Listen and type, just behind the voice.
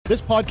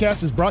This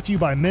podcast is brought to you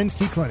by Men's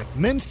T Clinic.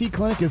 Men's T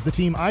Clinic is the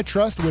team I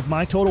trust with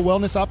my total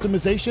wellness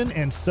optimization,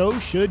 and so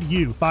should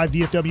you. 5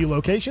 DFW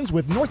locations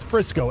with North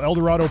Frisco,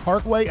 Eldorado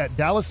Parkway at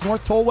Dallas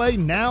North Tollway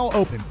now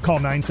open. Call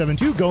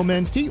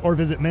 972-GO-MEN'S-T or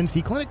visit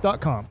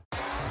mensteclinic.com.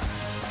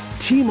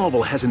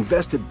 T-Mobile has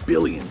invested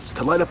billions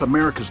to light up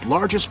America's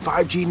largest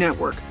 5G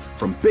network,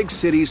 from big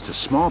cities to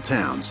small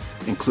towns,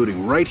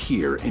 including right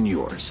here in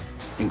yours.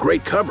 And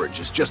great coverage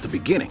is just the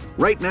beginning.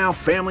 Right now,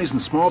 families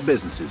and small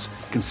businesses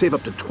can save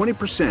up to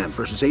 20%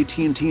 versus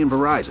AT&T and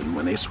Verizon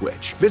when they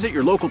switch. Visit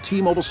your local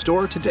T-Mobile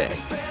store today.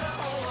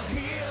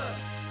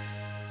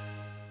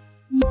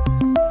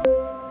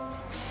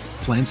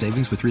 Plan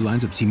savings with 3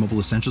 lines of T-Mobile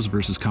Essentials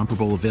versus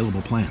comparable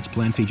available plans.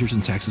 Plan features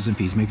and taxes and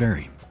fees may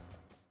vary.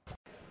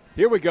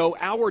 Here we go,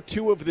 hour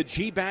 2 of the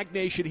G-Bag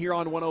Nation here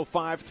on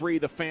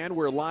 105.3 The Fan.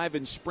 We're live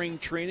in spring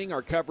training.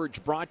 Our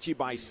coverage brought to you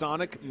by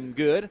Sonic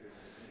Good.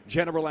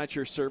 General at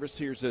your service.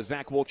 Here's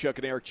Zach Wolchuk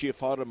and Eric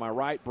Chiafotto to my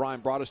right. Brian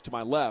Broaddus to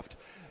my left.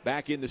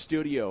 Back in the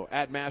studio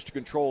at Master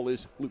Control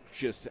is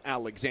Lucius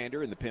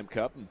Alexander in the Pimp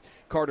Cup. And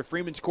Carter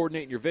Freeman's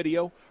coordinating your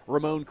video.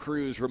 Ramon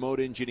Cruz,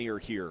 remote engineer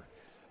here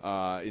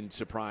in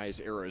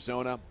Surprise,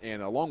 Arizona.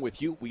 And along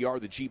with you, we are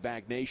the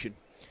G-Bag Nation.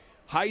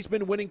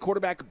 Heisman winning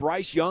quarterback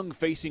Bryce Young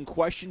facing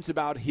questions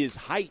about his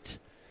height.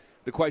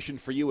 The question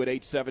for you at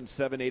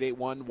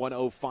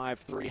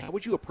 877-881-1053. How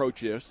would you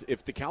approach this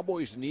if the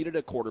Cowboys needed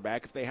a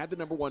quarterback, if they had the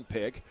number 1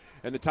 pick,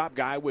 and the top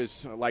guy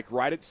was like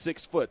right at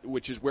 6 foot,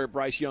 which is where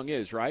Bryce Young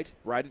is, right?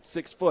 Right at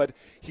 6 foot.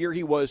 Here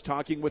he was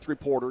talking with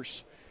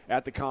reporters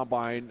at the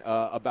Combine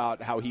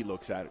about how he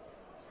looks at it.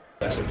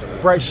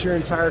 Bryce, your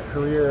entire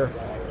career,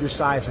 your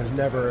size has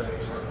never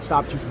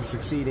stopped you from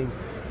succeeding.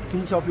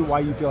 Can you tell me why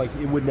you feel like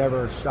it would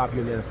never stop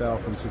you in the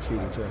NFL from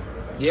succeeding too?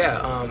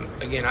 Yeah,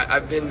 again,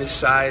 I've been this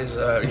size,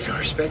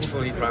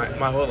 respectfully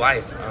my whole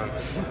life.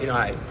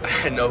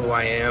 I know who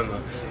I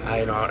am.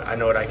 I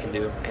know what I can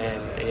do,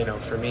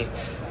 and for me,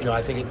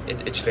 I think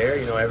it's fair.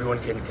 Everyone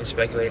can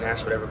speculate and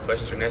ask whatever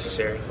questions are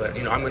necessary, but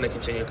I'm going to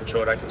continue to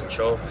control what I can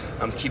control.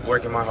 Keep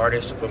working my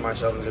hardest to put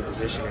myself in a good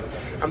position, and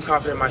I'm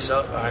confident in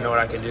myself. I know what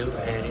I can do,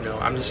 and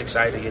I'm just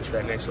excited to get to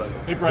that next level.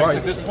 Hey Bryce,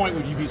 at this point,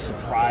 would you be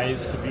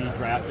surprised to be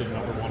drafted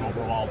number 1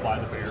 overall by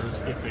the Bears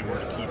if they were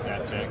to keep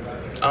that pick?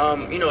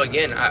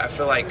 Again, I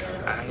feel like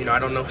I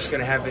don't know what's going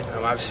to happen.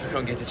 Obviously, we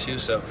don't get to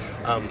choose, so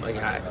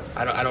again,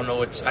 I don't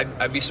know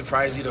I'd be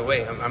surprised either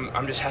way.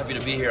 I'm just happy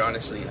to be here,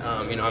 honestly.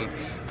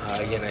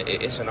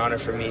 It's an honor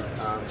for me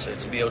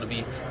to be able to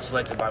be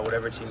selected by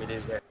whatever team it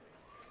is that.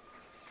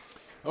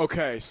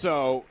 Okay,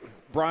 so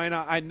Brian,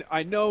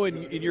 I know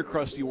in your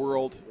crusty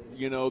world,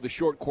 the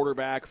short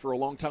quarterback for a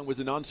long time was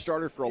a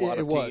non-starter for a lot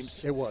of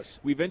teams. It was.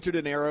 We've entered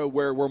an era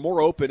where we're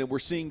more open and we're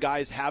seeing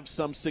guys have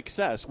some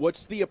success.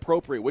 What's the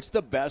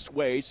best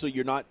way so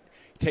you're not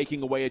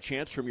taking away a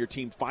chance from your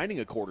team finding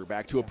a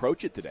quarterback to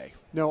approach it today?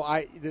 No,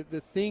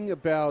 the thing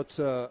about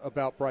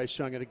Bryce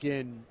Young, and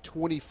again,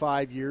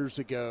 25 years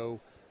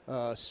ago,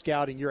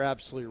 scouting, you're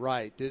absolutely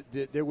right.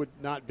 There would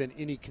not have been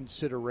any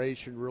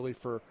consideration really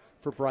for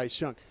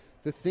Bryce Young.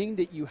 The thing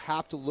that you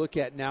have to look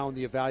at now in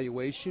the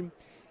evaluation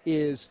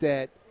is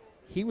that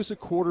he was a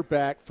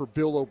quarterback for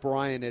Bill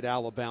O'Brien at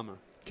Alabama.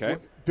 Okay.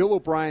 Bill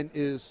O'Brien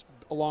is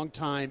a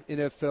long-time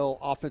NFL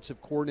offensive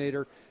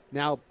coordinator,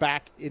 now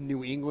back in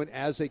New England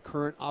as a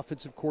current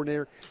offensive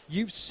coordinator.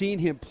 You've seen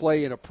him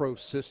play in a pro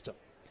system.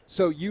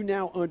 So you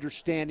now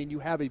understand and you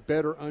have a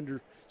better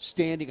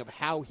understanding of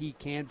how he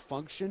can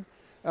function.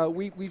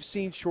 We've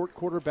seen short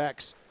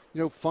quarterbacks,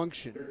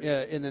 function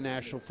in the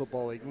National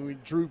Football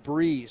League. Drew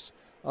Brees,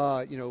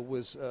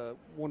 was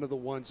one of the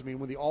ones,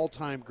 one of the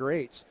all-time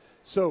greats.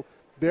 So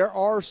there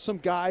are some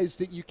guys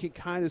that you can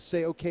kind of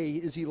say, okay,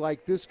 is he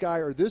like this guy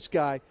or this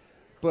guy?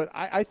 But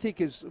I think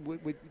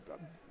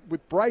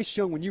with Bryce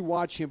Young, when you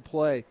watch him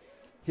play,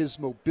 his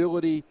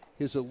mobility,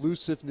 his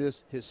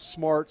elusiveness, his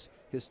smarts,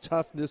 his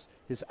toughness,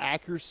 his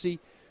accuracy,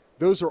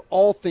 those are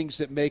all things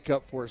that make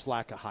up for his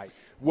lack of height.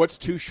 What's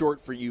too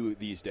short for you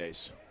these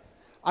days?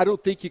 I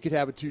don't think you could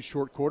have a too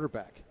short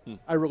quarterback.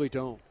 I really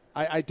don't.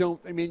 I don't.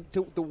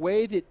 The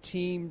way that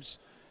teams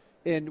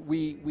and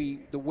the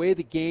way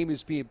the game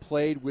is being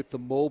played with the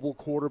mobile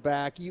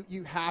quarterback,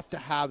 you have to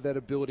have that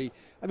ability.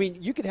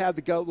 You could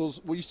have those,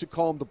 we used to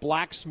call them the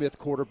blacksmith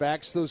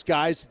quarterbacks, those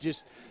guys that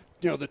just,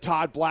 the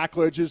Todd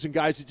Blackledges and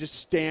guys that just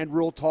stand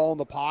real tall in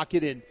the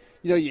pocket and,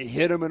 you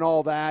hit them and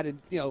all that. And,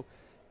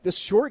 the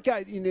short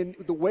guy,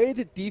 the way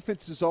that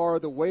defenses are,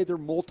 the way they're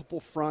multiple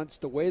fronts,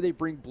 the way they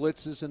bring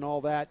blitzes and all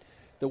that,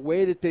 the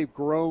way that they've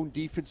grown,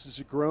 defenses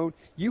have grown,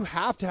 you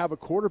have to have a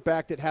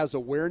quarterback that has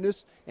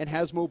awareness and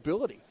has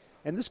mobility.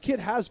 And this kid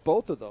has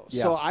both of those.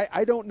 Yeah. So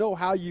I don't know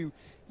how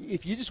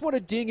if you just want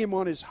to ding him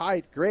on his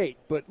height, great.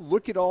 But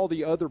look at all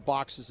the other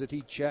boxes that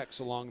he checks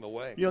along the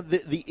way.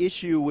 The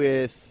issue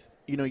with,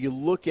 you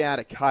look at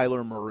a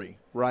Kyler Murray,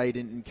 right?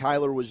 And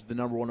Kyler was the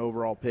number 1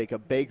 overall pick. A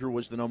Baker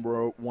was the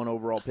number 1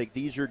 overall pick.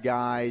 These are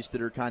guys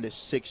that are kind of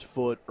 6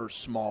 foot or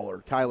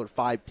smaller. Kyler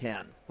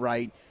 5'10",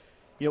 right?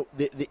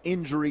 The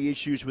injury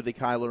issues with the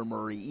Kyler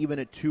Murray, even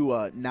a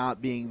Tua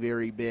not being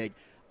very big.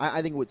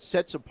 I think what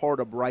sets apart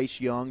a Bryce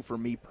Young for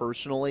me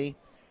personally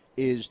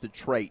is the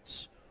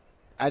traits.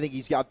 I think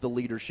he's got the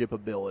leadership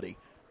ability.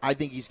 I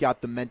think he's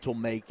got the mental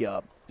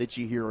makeup that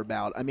you hear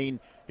about. I mean,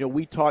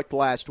 we talked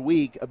last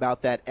week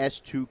about that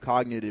S2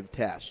 cognitive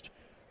test.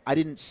 I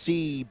didn't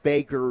see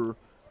Baker,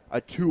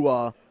 a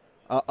Tua,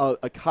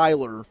 a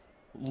Kyler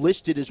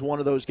listed as one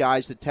of those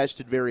guys that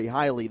tested very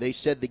highly. They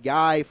said the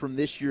guy from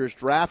this year's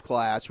draft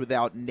class,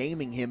 without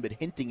naming him but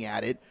hinting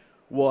at it,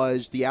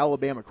 was the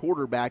Alabama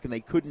quarterback, and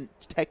they couldn't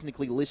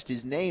technically list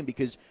his name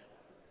because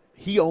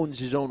he owns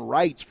his own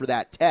rights for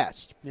that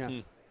test. Yeah.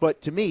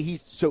 But to me,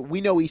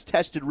 we know he's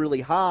tested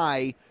really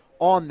high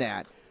on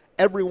that.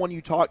 Everyone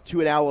you talk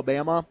to at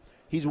Alabama,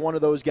 he's one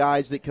of those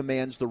guys that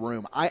commands the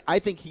room. I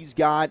think he's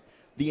got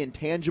the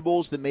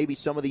intangibles that maybe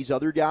some of these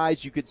other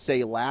guys you could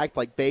say lacked,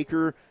 like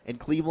Baker and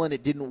Cleveland.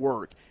 It didn't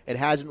work. It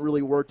hasn't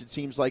really worked, it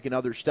seems like, in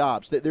other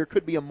stops. There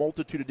could be a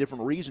multitude of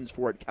different reasons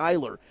for it.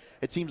 Kyler,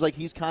 it seems like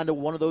he's kind of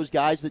one of those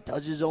guys that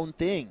does his own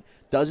thing,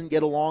 doesn't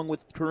get along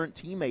with current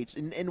teammates.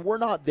 And we're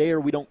not there.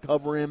 We don't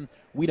cover him.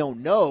 We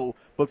don't know.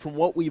 But from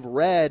what we've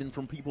read and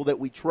from people that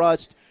we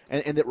trust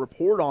and that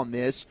report on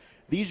this,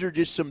 these are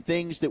just some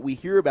things that we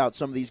hear about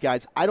some of these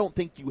guys. I don't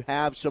think you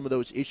have some of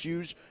those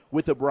issues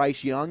with a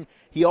Bryce Young.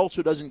 He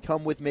also doesn't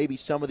come with maybe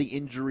some of the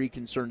injury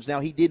concerns. Now,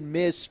 he did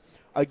miss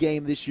a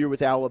game this year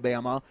with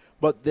Alabama,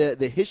 but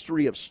the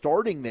history of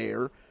starting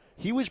there,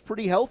 he was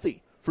pretty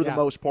healthy for the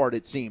most part,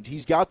 it seemed.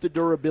 He's got the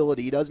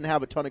durability. He doesn't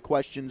have a ton of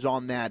questions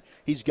on that.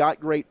 He's got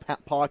great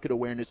pocket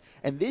awareness.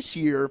 And this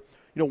year,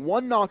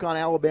 one knock on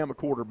Alabama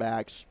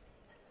quarterbacks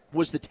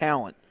was the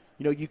talent.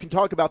 You can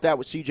talk about that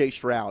with C.J.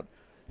 Stroud.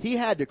 He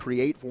had to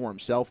create for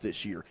himself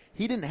this year.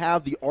 He didn't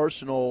have the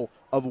arsenal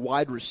of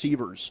wide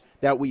receivers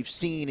that we've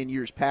seen in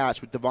years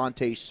past with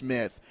Devontae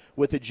Smith,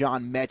 with a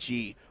John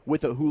Mechie,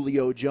 with a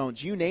Julio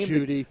Jones. You name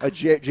Jerry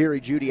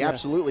Jeudy,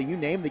 absolutely. You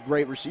name the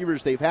great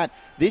receivers they've had.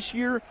 This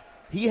year,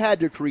 he had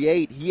to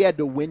create. He had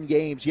to win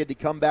games. He had to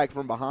come back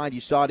from behind.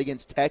 You saw it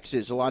against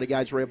Texas. A lot of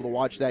guys were able to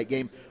watch that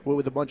game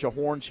with a bunch of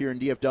horns here in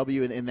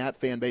DFW and in that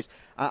fan base.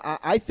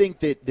 I think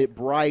that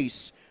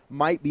Bryce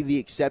might be the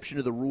exception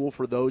to the rule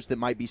for those that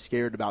might be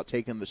scared about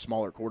taking the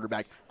smaller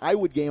quarterback. I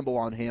would gamble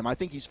on him. I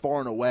think he's far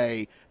and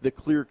away the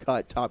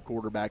clear-cut top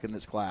quarterback in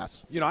this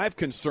class. I have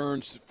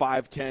concerns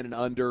 5'10" and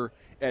under.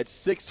 At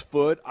 6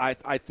 foot, I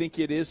think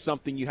it is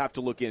something you have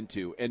to look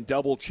into and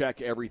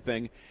double-check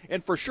everything.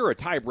 And for sure, a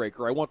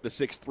tiebreaker. I want the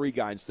 6'3"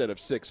 guy instead of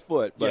 6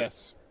 foot. But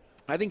yes.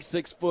 I think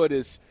 6 foot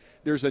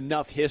there's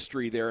enough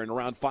history there, and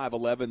around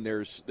 5'11",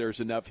 there's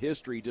enough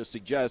history to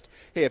suggest,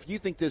 hey, if you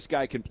think this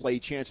guy can play,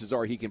 chances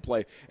are he can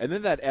play. And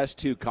then that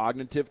S2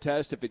 cognitive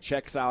test, if it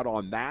checks out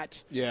on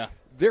that,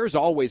 there's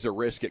always a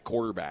risk at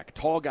quarterback.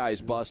 Tall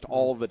guys bust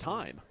all the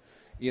time,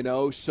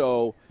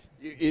 so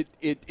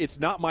it's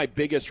not my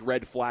biggest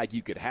red flag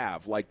you could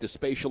have. Like the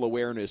spatial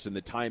awareness and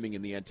the timing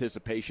and the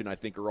anticipation, I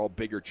think, are all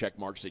bigger check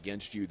marks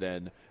against you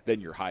than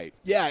your height.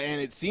 Yeah,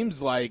 and it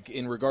seems like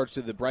in regards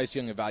to the Bryce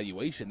Young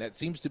evaluation, that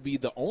seems to be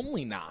the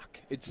only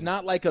knock. It's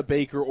not like a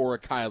Baker or a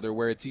Kyler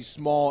where he's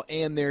small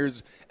and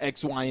there's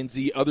X, Y, and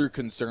Z other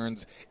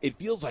concerns. It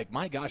feels like,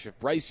 my gosh, if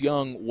Bryce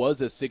Young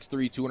was a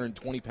 6'3",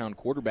 220-pound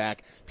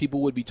quarterback, people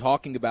would be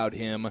talking about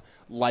him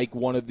like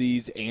one of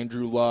these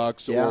Andrew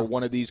Lucks or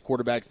one of these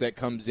quarterbacks that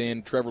comes in,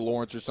 Trevor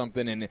Lawrence or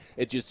something, and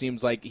it just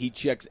seems like he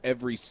checks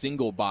every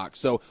single box.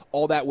 So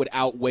all that would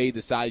outweigh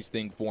the size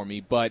thing for me,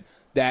 but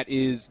that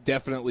is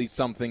definitely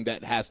something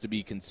that has to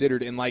be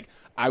considered. And,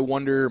 I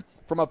wonder,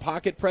 from a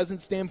pocket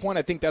presence standpoint,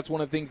 I think that's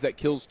one of the things that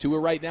kills Tua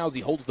right now is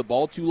he holds the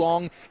ball too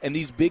long, and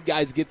these big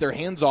guys get their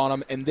hands on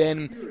him, and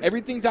then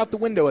everything's out the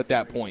window at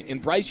that point.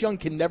 And Bryce Young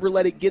can never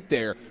let it get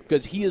there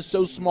because he is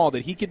so small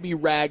that he could be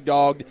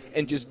ragdogged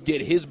and just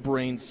get his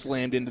brains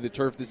slammed into the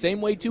turf the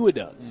same way Tua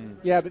does.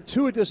 Yeah, but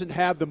Tua doesn't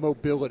have the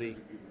mobility.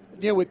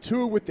 With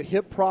Tua with the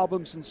hip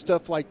problems and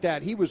stuff like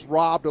that, he was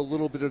robbed a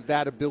little bit of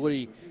that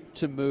ability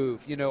to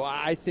move.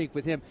 I think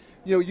with him,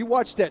 you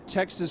watched that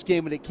Texas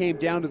game when it came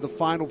down to the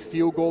final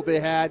field goal they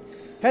had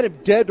him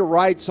dead to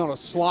rights on a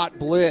slot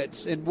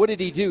blitz. And what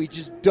did he do? He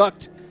just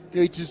ducked.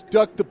 He just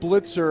ducked the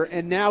blitzer,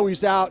 and now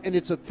he's out, and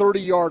it's a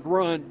 30-yard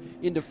run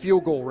into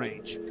field goal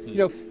range.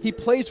 He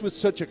plays with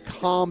such a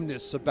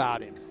calmness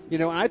about him.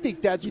 And I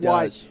think that's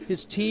why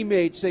his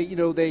teammates say,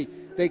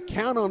 they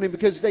count on him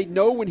because they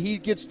know when he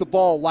gets the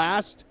ball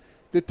last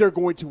that they're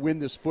going to win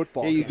this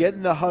football game. You get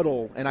in the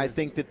huddle, and I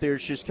think that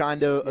there's just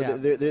kind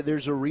of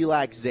there's a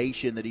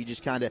relaxation that he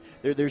just kind of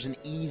there's an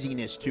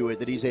easiness to it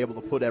that he's able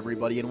to put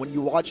everybody. And when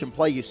you watch him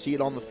play, you see it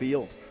on the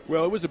field.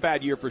 Well, it was a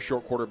bad year for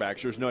short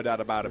quarterbacks. There's no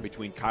doubt about it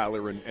between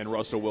Kyler and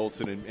Russell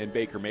Wilson and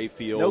Baker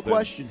Mayfield. No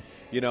question.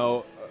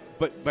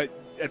 But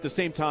at the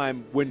same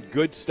time, when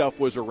good stuff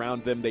was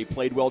around them, they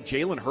played well.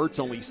 Jalen Hurts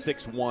only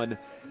 6'1"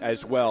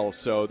 as well.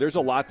 So there's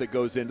a lot that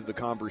goes into the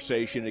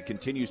conversation. It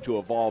continues to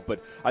evolve,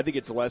 but I think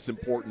it's less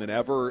important than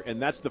ever,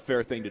 and that's the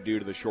fair thing to do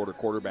to the shorter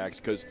quarterbacks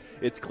because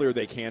it's clear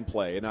they can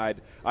play. And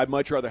I'd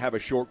much rather have a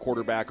short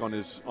quarterback on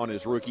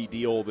his rookie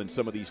deal than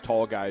some of these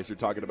tall guys who are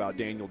talking about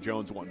Daniel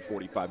Jones wanting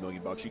 $45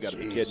 million. You got to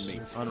be kidding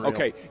me. Unreal.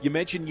 Okay, you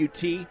mentioned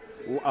UT.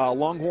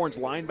 Longhorns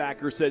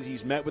linebacker says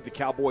he's met with the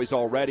Cowboys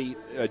already.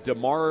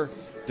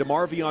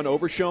 DeMarvion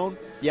Overshown,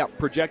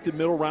 projected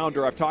middle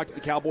rounder. I've talked to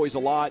the Cowboys a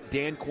lot.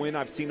 Dan Quinn,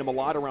 I've seen him a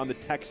lot around the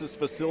Texas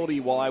facility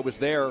while I was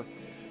there.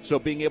 So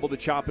being able to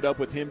chop it up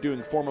with him,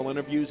 doing formal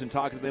interviews and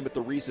talking to them at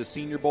the Reese's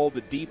Senior Bowl,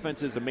 the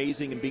defense is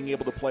amazing, and being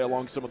able to play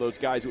along some of those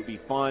guys would be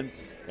fun.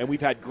 And we've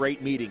had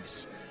great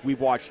meetings. We've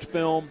watched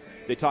film.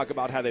 They talk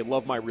about how they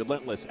love my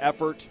relentless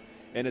effort,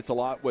 and it's a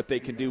lot what they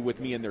can do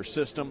with me in their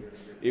system.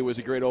 It was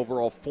a great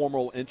overall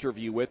formal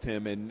interview with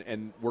him,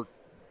 and we're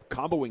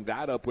comboing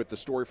that up with the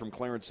story from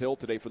Clarence Hill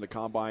today from the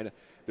Combine.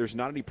 There's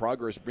not any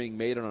progress being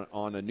made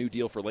on a new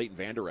deal for Leighton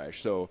Vander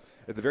Esch. So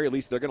at the very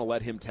least, they're going to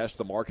let him test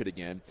the market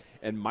again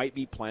and might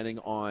be planning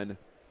on,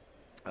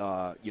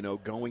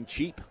 going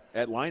cheap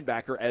at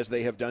linebacker, as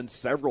they have done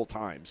several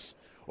times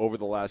over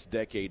the last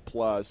decade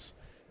plus.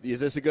 Is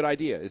this a good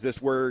idea? Is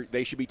this where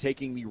they should be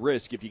taking the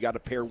risk if you got to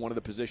pair one of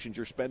the positions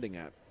you're spending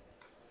at?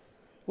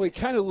 Well, you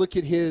kind of look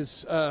at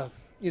his,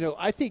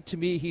 I think to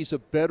me he's a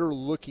better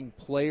looking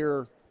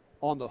player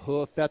on the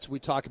hoof. That's what we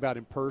talk about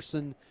in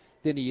person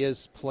than he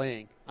is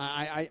playing.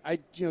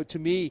 To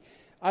me,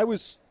 I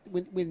was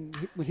when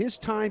his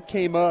time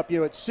came up,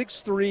 at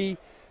 6'3",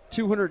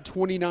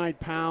 229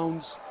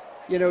 pounds,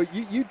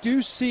 you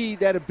do see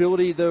that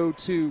ability though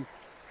to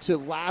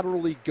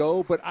laterally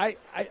go, but I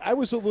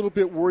was a little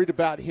bit worried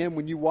about him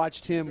when you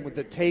watched him with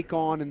the take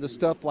on and the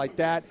stuff like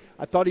that.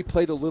 I thought he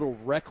played a little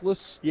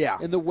reckless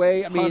in the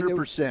way.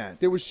 100%.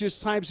 There was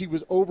just times he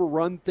was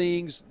overrun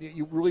things.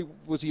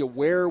 Was he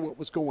aware what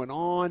was going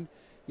on?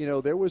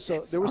 There was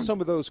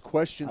some of those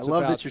questions. I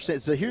love that you're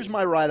saying. So here's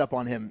my write-up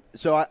on him.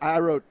 So I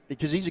wrote,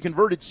 because he's a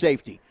converted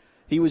safety.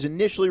 He was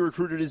initially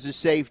recruited as a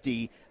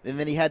safety, and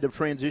then he had to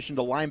transition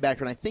to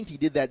linebacker, and I think he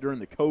did that during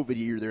the COVID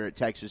year there at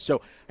Texas.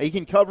 So he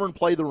can cover and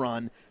play the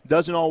run,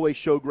 doesn't always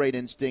show great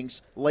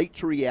instincts, late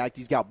to react.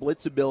 He's got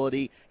blitz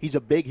ability. He's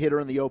a big hitter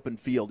in the open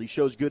field. He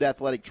shows good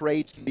athletic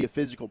traits, can be a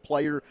physical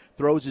player,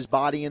 throws his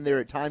body in there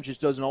at times,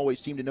 just doesn't always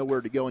seem to know where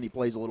to go, and he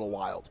plays a little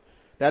wild.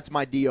 That's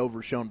my D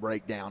Overshown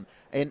breakdown.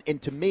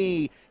 And to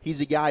me,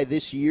 he's a guy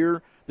this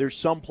year, there's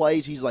some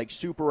plays he's like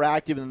super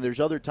active, and then there's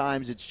other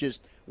times it's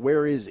just,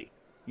 where is he?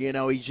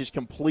 He's just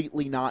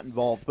completely not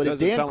involved. But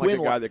doesn't if Dan sound Quinn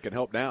like a guy that can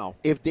help now.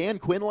 If Dan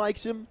Quinn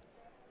likes him,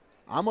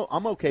 I'm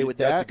okay with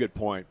that. That's a good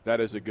point. That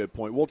is a good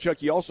point. Well,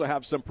 Chuck, you also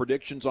have some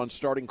predictions on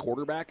starting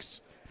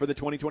quarterbacks for the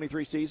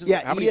 2023 season.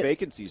 Yeah, how many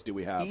vacancies do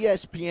we have?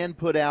 ESPN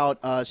put out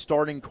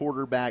starting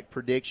quarterback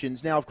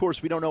predictions. Now, of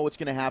course, we don't know what's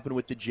going to happen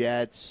with the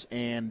Jets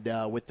and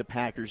with the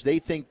Packers. They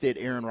think that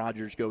Aaron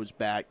Rodgers goes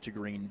back to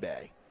Green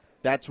Bay.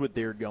 That's what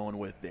they're going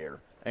with there.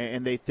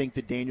 And they think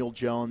that Daniel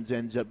Jones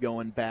ends up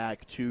going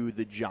back to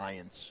the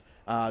Giants.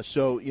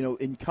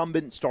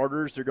 Incumbent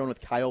starters, they're going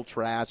with Kyle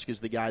Trask as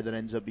the guy that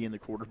ends up being the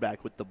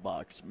quarterback with the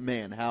Bucs.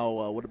 Man,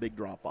 what a big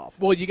drop-off.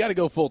 Well, you got to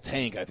go full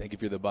tank, I think,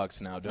 if you're the Bucs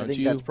now, don't you? I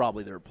think that's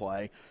probably their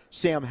play.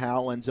 Sam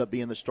Howell ends up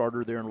being the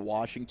starter there in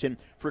Washington.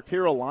 For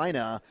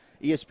Carolina,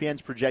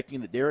 ESPN's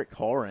projecting that Derek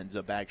Carr ends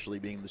up actually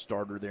being the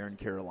starter there in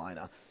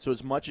Carolina. So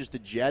as much as the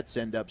Jets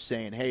end up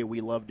saying, hey,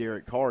 we love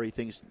Derek Carr,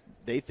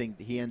 they think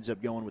that he ends up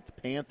going with the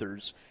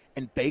Panthers.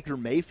 And Baker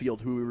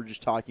Mayfield, who we were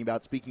just talking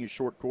about, speaking of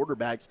short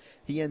quarterbacks,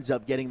 he ends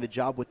up getting the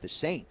job with the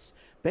Saints.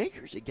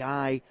 Baker's a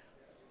guy,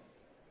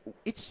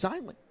 it's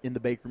silent in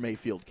the Baker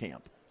Mayfield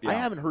camp. Yeah. I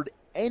haven't heard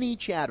any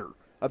chatter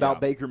about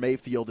Baker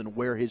Mayfield and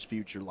where his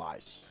future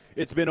lies.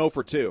 It's been 0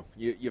 for 2.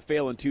 You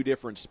fail in two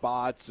different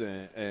spots,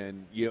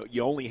 and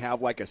you only have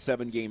like a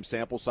 7-game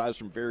sample size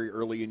from very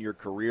early in your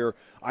career.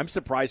 I'm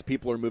surprised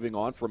people are moving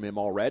on from him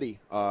already.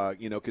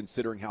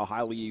 Considering how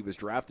highly he was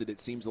drafted, it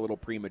seems a little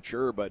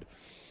premature, but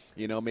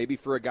maybe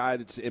for a guy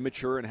that's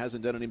immature and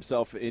hasn't done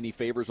himself any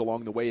favors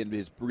along the way in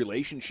his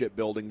relationship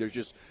building, there's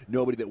just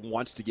nobody that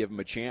wants to give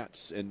him a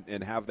chance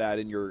and have that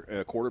in your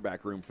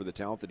quarterback room for the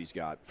talent that he's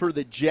got. For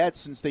the Jets,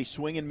 since they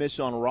swing and miss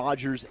on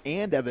Rodgers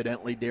and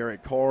evidently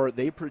Derek Carr,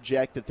 they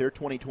project that their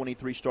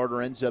 2023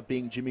 starter ends up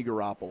being Jimmy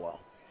Garoppolo.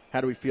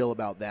 How do we feel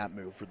about that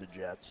move for the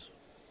Jets?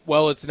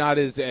 Well, it's not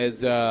it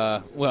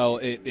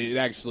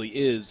actually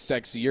is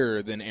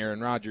sexier than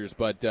Aaron Rodgers,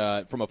 but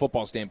from a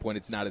football standpoint,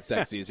 it's not as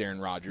sexy as Aaron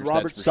Rodgers.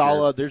 Robert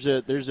Saleh,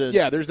 sure. there's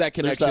that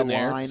connection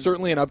there.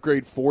 Certainly an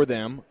upgrade for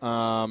them,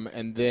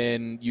 and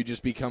then you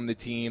just become the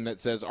team that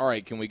says, all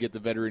right, can we get the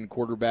veteran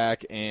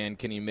quarterback, and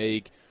can he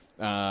make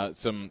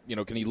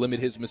can he limit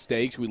his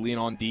mistakes? We lean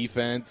on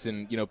defense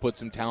and put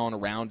some talent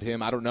around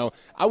him. I don't know.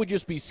 I would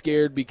just be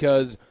scared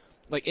because,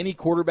 like any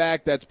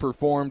quarterback that's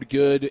performed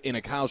good in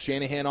a Kyle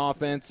Shanahan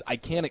offense, I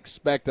can't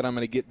expect that I'm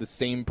going to get the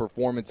same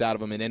performance out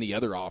of him in any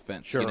other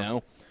offense,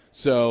 Sure.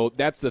 So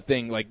that's the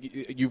thing. Like,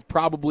 you've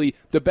probably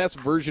 – the best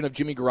version of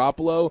Jimmy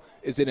Garoppolo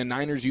is in a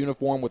Niners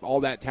uniform with all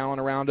that talent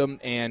around him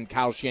and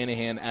Kyle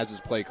Shanahan as his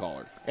play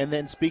caller. And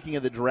then speaking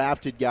of the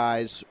drafted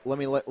guys, let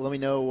me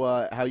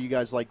know how you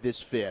guys like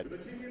this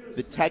fit.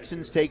 The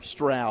Texans take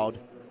Stroud,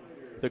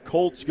 the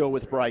Colts go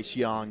with Bryce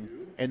Young,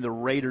 and the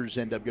Raiders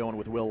end up going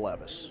with Will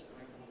Levis.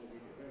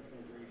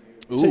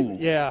 Ooh.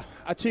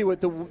 I tell you what,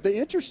 the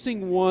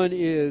interesting one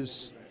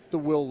is the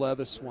Will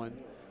Levis one.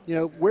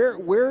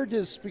 Where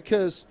does,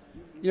 because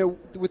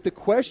with the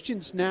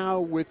questions now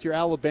with your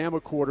Alabama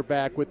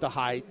quarterback with the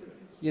height,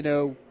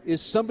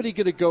 is somebody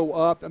going to go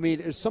up? I mean,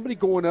 is somebody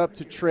going up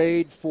to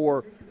trade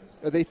for?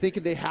 Are they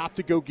thinking they have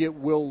to go get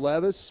Will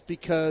Levis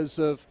because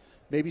of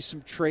maybe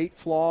some trait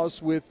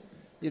flaws with,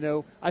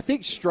 I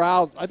think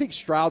Stroud's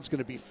going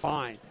to be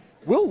fine.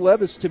 Will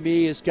Levis, to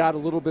me, has got a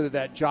little bit of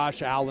that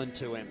Josh Allen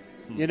to him.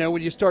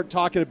 When you start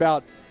talking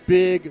about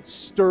big,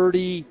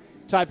 sturdy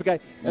type of guy.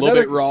 A little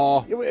bit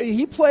raw.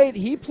 He played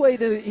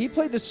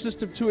a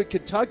system, too, at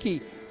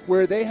Kentucky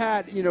where they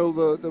had,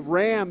 the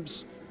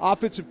Rams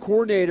offensive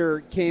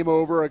coordinator came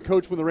over, a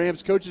coach when the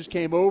Rams coaches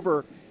came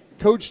over,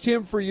 coached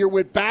him for a year,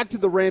 went back to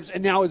the Rams,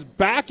 and now is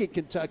back at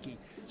Kentucky.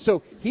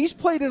 So he's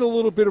played in a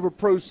little bit of a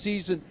pro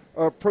system,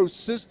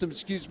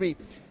 2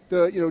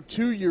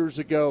 years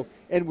ago,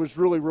 and was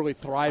really, really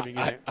thriving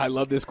in it. I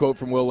love this quote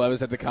from Will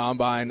Levis at the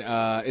Combine.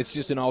 It's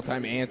just an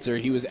all-time answer.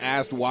 He was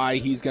asked why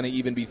he's going to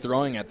even be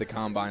throwing at the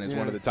Combine as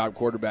one of the top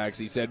quarterbacks.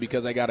 He said,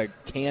 because I got a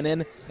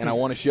cannon and I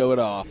want to show it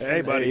off.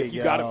 Hey, buddy, if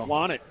you got it,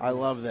 flaunt it. I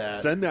love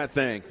that. Send that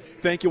thing.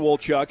 Thank you,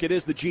 Wolchuk. It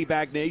is the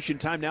G-Bag Nation.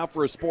 Time now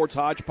for a sports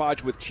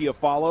hodgepodge with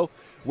Chiafalo.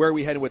 Where are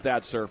we headed with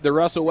that, sir? The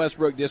Russell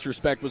Westbrook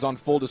disrespect was on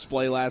full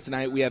display last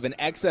night. We have an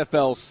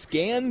XFL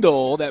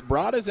scandal that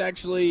Broaddus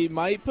actually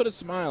might put a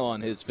smile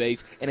on his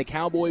face, and a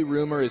Cowboy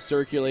rumor is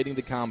circulating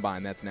the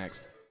Combine. That's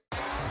next.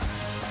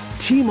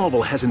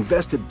 T-Mobile has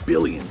invested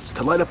billions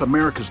to light up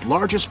America's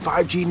largest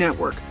 5G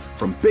network,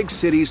 from big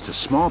cities to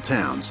small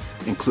towns,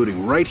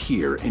 including right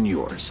here in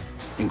yours.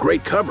 And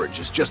great coverage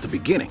is just the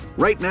beginning.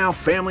 Right now,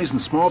 families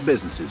and small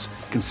businesses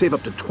can save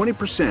up to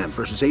 20%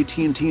 versus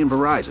AT&T and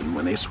Verizon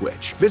when they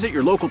switch. Visit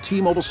your local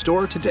T-Mobile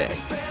store today.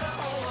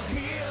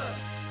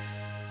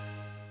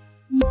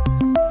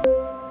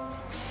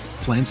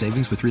 Plan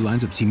savings with 3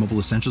 lines of T-Mobile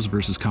Essentials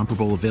versus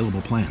comparable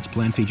available plans.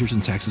 Plan features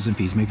and taxes and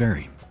fees may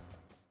vary.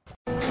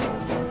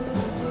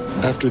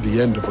 After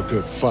the end of a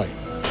good fight,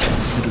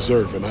 you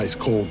deserve an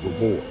ice-cold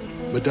reward.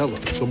 Modelo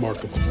is the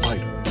mark of a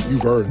fighter.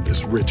 You've earned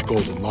this rich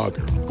golden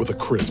lager with a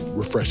crisp,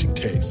 refreshing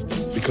taste.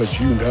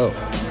 Because you know,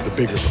 the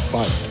bigger the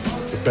fight,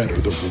 the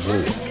better the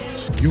reward.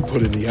 You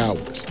put in the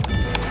hours,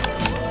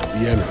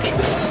 the energy,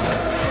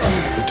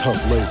 the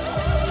tough labor.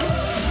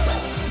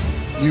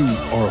 You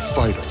are a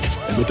fighter,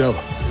 and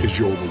Modelo is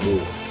your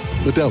reward.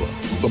 Modelo,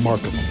 the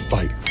mark of a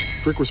fighter.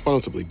 Drink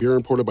responsibly. Beer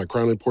imported by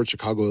Crown Imports,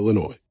 Chicago,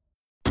 Illinois.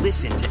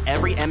 Listen to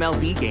every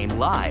MLB game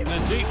live.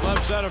 In the deep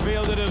left center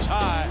field, it is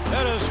high,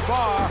 it is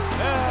far,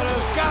 it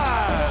is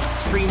gone.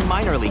 Stream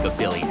minor league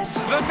affiliates.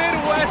 The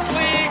Midwest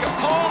League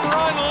home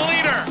run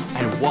leader.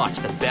 And watch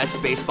the best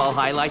baseball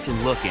highlights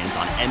and look-ins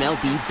on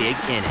MLB Big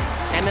Inning.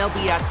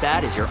 MLB At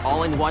Bat is your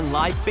all-in-one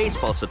live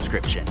baseball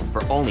subscription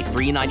for only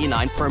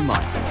 $3.99 per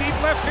month.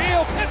 Deep left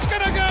field, it's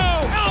gonna go.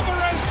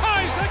 Alvarez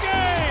ties the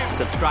game.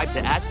 Subscribe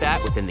to At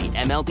Bat within the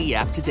MLB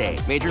app today.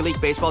 Major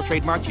League Baseball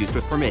trademarks used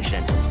with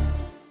permission.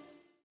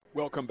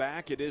 Welcome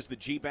back. It is the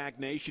G-Bag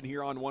Nation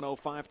here on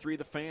 105.3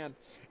 The Fan.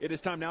 It is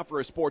time now for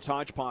a sports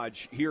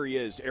hodgepodge. Here he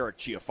is, Eric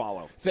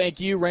Chiafalo. Thank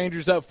you.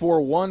 Rangers up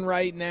 4-1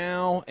 right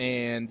now,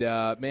 and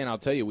man, I'll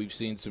tell you, we've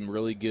seen some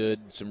really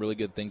good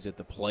things at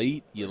the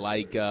plate. You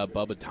like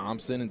Bubba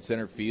Thompson in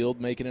center field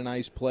making a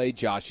nice play.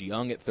 Josh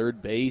Young at third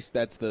base.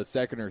 That's the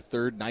second or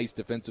third nice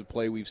defensive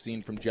play we've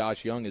seen from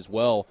Josh Young as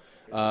well.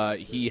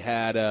 He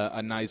had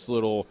a nice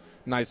little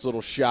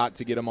shot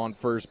to get him on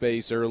first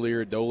base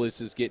earlier.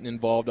 Adolis is getting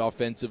involved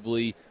offensively.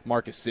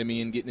 Marcus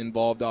Semien getting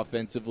involved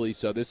offensively.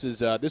 So this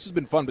has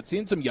been fun. But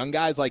seeing some young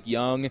guys like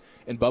Young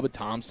and Bubba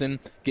Thompson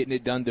getting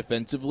it done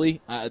defensively,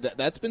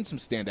 that's been some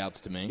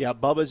standouts to me. Yeah,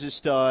 Bubba's a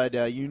stud.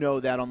 You know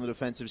that on the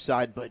defensive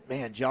side. But,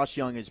 man, Josh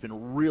Young has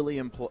been really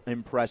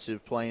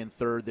impressive playing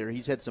third there.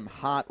 He's had some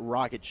hot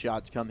rocket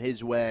shots come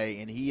his way,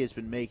 and he has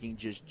been making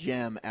just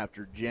gem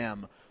after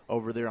gem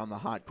over there on the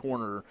hot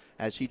corner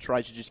as he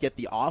tries to just get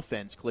the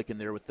offense clicking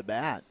there with the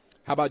bat.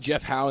 How about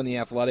Jeff Howe in The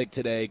Athletic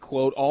today?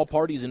 Quote, all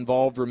parties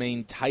involved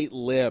remain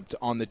tight-lipped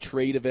on the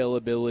trade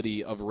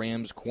availability of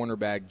Rams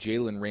cornerback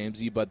Jalen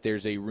Ramsey, but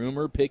there's a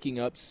rumor picking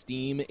up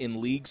steam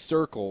in league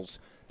circles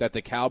that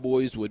the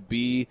Cowboys would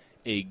be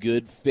a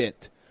good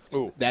fit.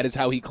 Ooh. That is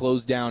how he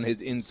closed down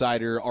his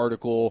insider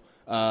article.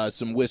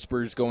 Some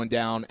whispers going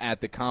down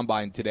at the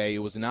Combine today. It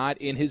was not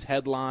in his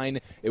headline.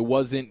 It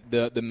wasn't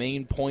the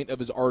main point of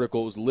his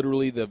article. It was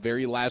literally the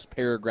very last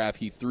paragraph.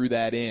 He threw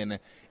that in,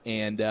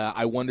 and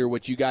I wonder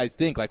what you guys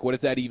think. Like, what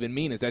does that even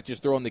mean? Is that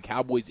just throwing the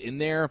Cowboys in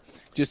there?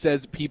 Just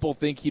says people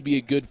think he'd be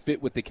a good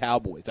fit with the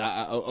Cowboys.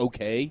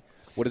 Okay.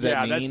 What does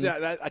that mean?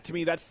 To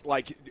me, that's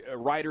like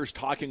writers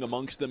talking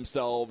amongst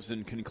themselves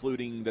and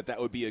concluding that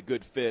would be a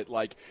good fit.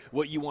 Like,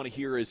 what you want to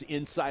hear is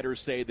insiders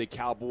say the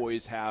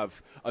Cowboys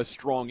have a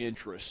strong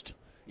interest,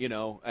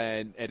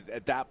 and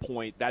at that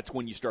point, that's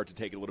when you start to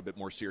take it a little bit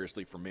more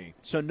seriously for me.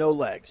 So no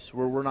legs.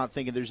 We're not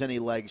thinking there's any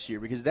legs here,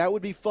 because that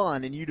would be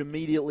fun, and you'd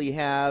immediately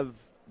have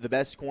the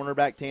best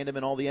cornerback tandem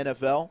in all the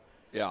NFL.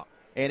 Yeah.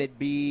 And it'd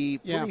be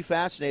pretty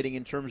fascinating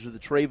in terms of the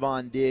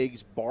Trayvon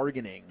Diggs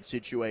bargaining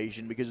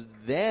situation, because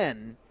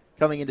then,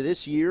 coming into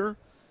this year,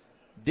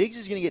 Diggs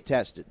is going to get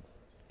tested.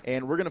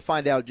 And we're going to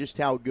find out just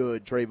how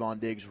good Trayvon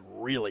Diggs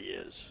really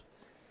is.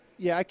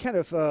 Yeah, I kind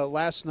of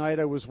last night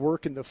I was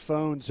working the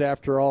phones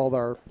after all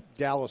our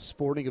Dallas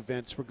sporting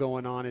events were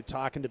going on and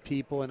talking to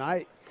people,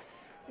 and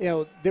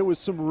there was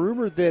some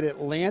rumor that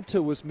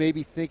Atlanta was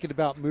maybe thinking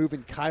about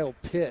moving Kyle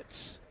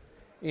Pitts,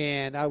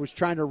 and I was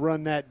trying to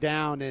run that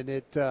down, and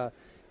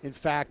in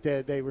fact,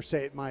 they were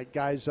saying, my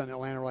guys on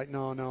Atlanta were like,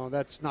 no,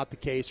 that's not the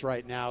case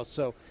right now.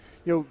 So,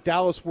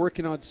 Dallas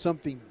working on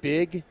something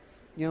big.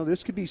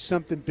 This could be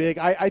something big.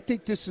 I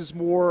think this is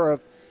more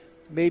of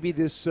maybe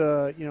this,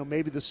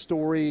 maybe the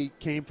story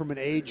came from an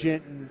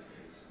agent, and,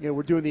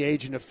 we're doing the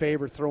agent a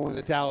favor throwing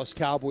the Dallas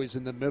Cowboys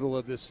in the middle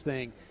of this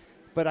thing.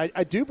 But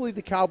I do believe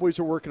the Cowboys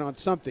are working on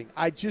something.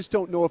 I just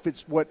don't know if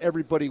it's what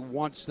everybody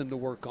wants them to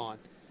work on.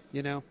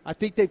 I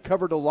think they've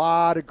covered a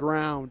lot of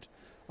ground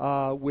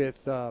with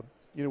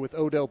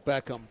Odell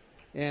Beckham,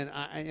 and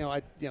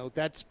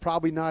that's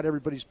probably not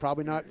everybody's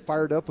probably not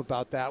fired up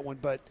about that one,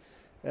 but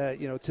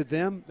to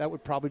them that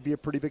would probably be a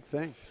pretty big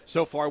thing.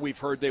 So far, we've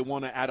heard they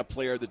want to add a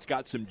player that's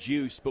got some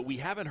juice, but we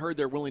haven't heard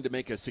they're willing to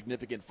make a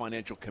significant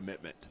financial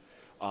commitment.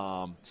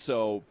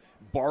 So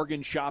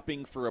bargain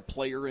shopping for a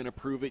player in a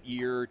prove-it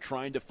year,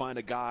 trying to find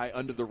a guy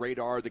under the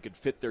radar that could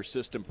fit their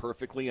system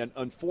perfectly. And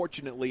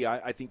unfortunately,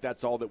 I think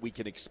that's all that we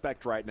can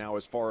expect right now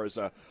as far as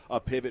a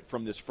pivot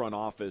from this front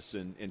office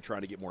and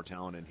trying to get more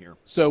talent in here.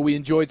 So we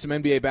enjoyed some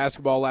NBA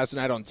basketball last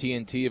night on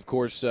TNT. Of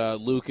course,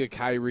 Luka,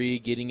 Kyrie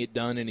getting it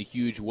done in a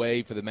huge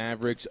way for the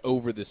Mavericks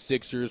over the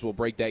Sixers. We'll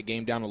break that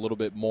game down a little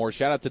bit more.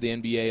 Shout out to the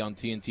NBA on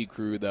TNT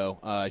crew, though.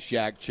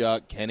 Shaq,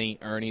 Chuck, Kenny,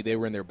 Ernie, they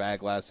were in their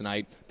bag last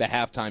night. The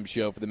halftime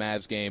show for the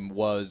Mavs game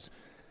was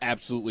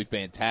absolutely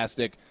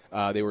fantastic.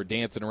 They were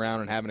dancing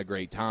around and having a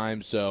great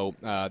time, so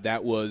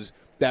that was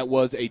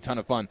a ton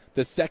of fun.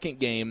 The second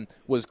game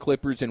was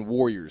Clippers and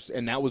Warriors,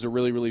 and that was a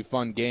really, really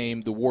fun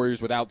game. The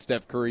Warriors, without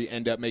Steph Curry,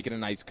 end up making a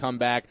nice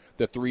comeback.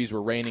 The threes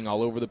were raining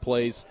all over the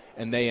place,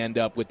 and they end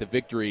up with the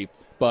victory.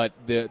 But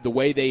the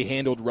way they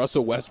handled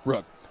Russell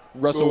Westbrook,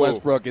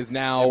 Westbrook is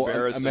now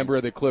a member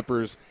of the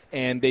Clippers,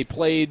 and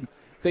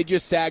they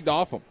just sagged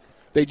off him.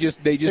 They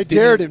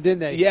dared him,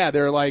 didn't they? Yeah,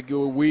 they're like,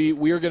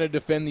 we are going to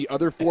defend the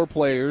other four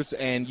players,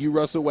 and you,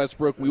 Russell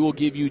Westbrook, we will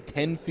give you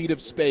 10 feet of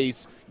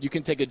space. You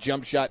can take a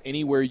jump shot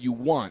anywhere you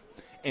want.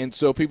 And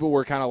so people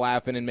were kind of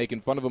laughing and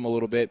making fun of him a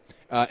little bit,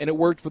 and it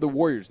worked for the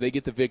Warriors. They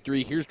get the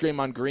victory. Here's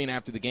Draymond Green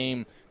after the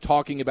game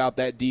talking about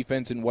that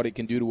defense and what it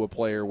can do to a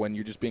player when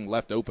you're just being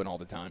left open all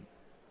the time.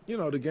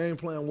 The game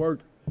plan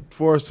worked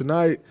for us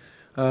tonight.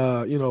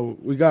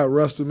 We got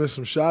Russ to miss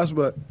some shots,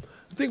 but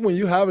I think when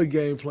you have a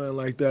game plan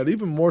like that,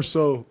 even more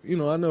so,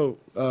 I know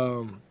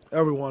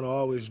everyone will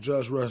always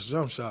judge Russ'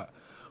 jump shot,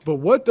 but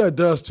what that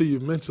does to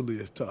you mentally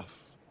is tough.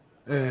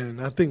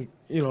 And I think,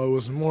 it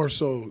was more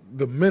so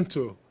the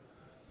mental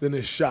than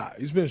his shot.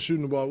 He's been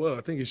shooting the ball well.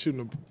 I think he's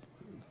shooting a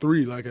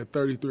three like at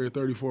 33 or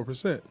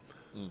 34%.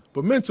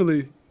 But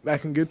mentally,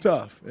 that can get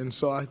tough. And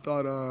so I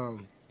thought,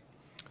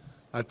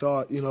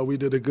 we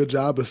did a good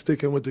job of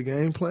sticking with the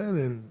game plan,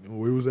 and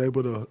we was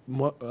able to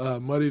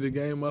muddy the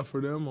game up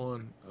for them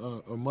or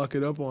muck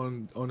it up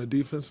on the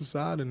defensive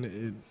side, and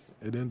it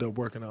ended up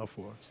working out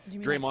for us.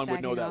 Draymond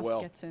would know that well.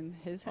 Gets in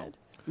his head.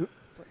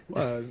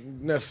 Well,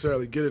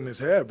 necessarily get in his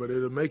head, but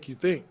it'll make you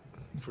think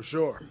for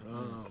sure,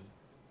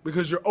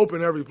 because you're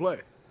open every play,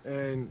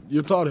 and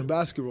you're taught in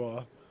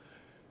basketball,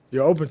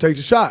 you're open, take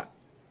the shot.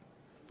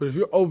 But if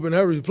you're open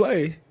every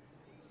play,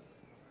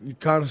 you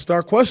kind of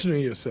start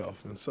questioning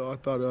yourself. And so I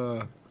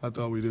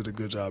thought we did a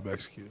good job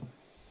executing.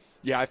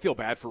 Yeah, I feel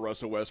bad for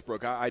Russell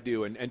Westbrook. I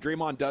do. And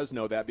Draymond does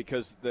know that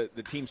because the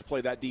teams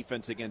play that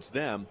defense against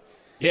them.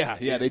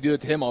 Yeah, they do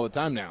it to him all the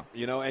time now.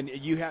 And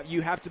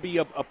you have to be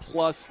a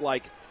plus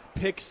like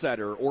pick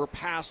setter or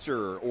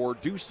passer or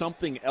do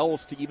something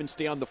else to even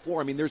stay on the floor.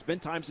 I mean, there's been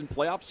times in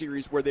playoff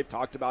series where they've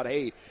talked about,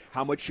 hey,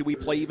 how much should we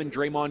play even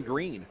Draymond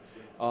Green?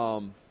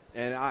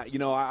 And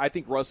I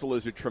think Russell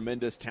is a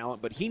tremendous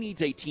talent, but he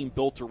needs a team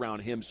built around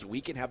him so he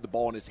can have the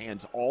ball in his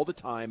hands all the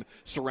time,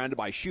 surrounded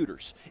by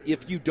shooters.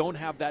 If you don't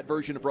have that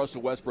version of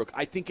Russell Westbrook,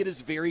 I think it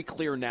is very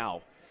clear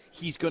now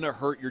he's going to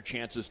hurt your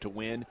chances to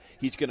win.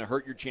 He's going to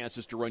hurt your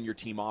chances to run your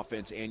team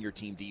offense and your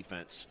team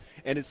defense.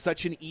 And it's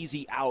such an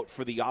easy out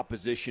for the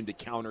opposition to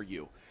counter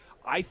you.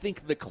 I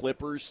think the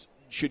Clippers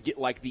should get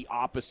like the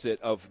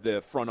opposite of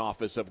the front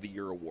office of the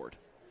year award.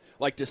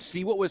 Like to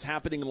see what was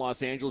happening in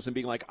Los Angeles and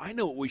being like, I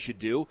know what we should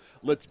do.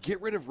 Let's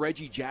get rid of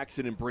Reggie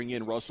Jackson and bring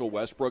in Russell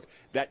Westbrook.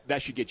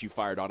 That should get you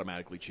fired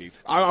automatically,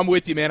 Chief. I'm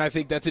with you, man. I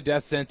think that's a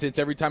death sentence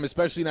every time,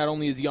 especially not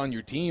only is he on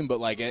your team,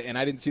 but and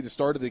I didn't see the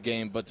start of the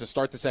game, but to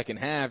start the second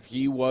half,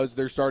 he was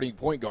their starting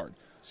point guard.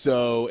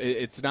 So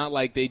it's not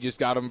like they just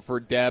got him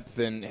for depth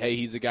and, hey,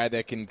 he's a guy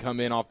that can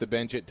come in off the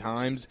bench at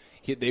times.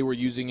 They were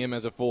using him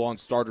as a full-on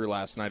starter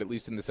last night, at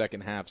least in the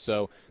second half.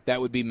 So that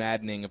would be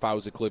maddening if I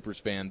was a Clippers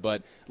fan.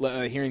 But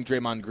hearing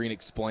Draymond Green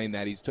explain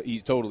that,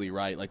 he's totally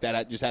right. Like,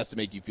 that just has to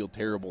make you feel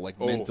terrible, like,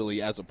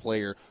 mentally as a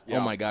player. Yeah.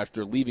 Oh, my gosh,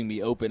 they're leaving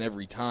me open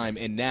every time.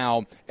 And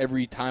now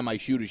every time I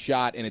shoot a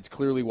shot and it's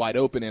clearly wide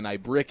open and I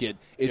brick it,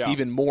 it's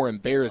even more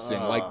embarrassing.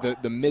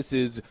 Like, the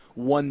misses,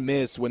 one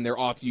miss when they're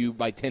off you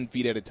by 10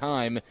 feet at a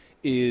time,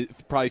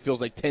 it probably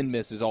feels like 10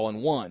 misses all in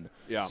one.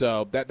 Yeah.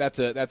 So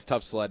that's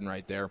tough sledding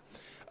right there.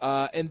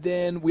 And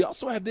then we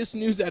also have this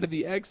news out of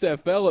the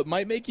XFL. It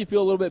might make you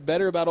feel a little bit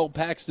better about old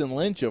Paxton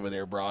Lynch over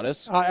there,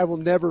 Broadus. I will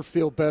never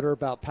feel better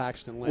about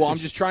Paxton Lynch. Well, I'm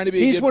just trying to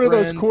be a He's good one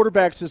friend. of those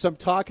quarterbacks, as I'm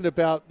talking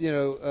about,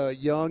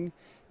 young,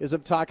 as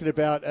I'm talking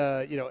about,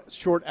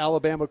 short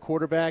Alabama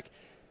quarterback.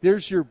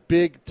 There's your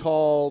big,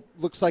 tall,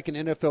 looks like an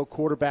NFL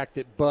quarterback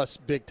that busts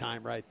big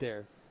time right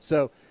there.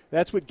 So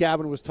that's what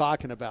Gavin was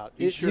talking about.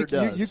 He sure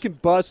does. You can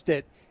bust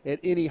at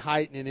any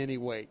height and in any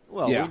weight.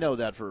 Well, we know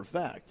that for a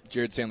fact.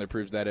 Jared Sandler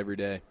proves that every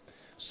day.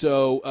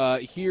 So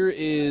here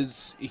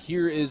is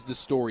the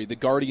story, the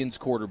Guardians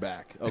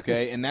quarterback,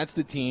 okay? And that's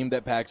the team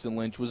that Paxton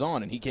Lynch was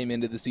on, and he came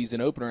into the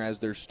season opener as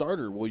their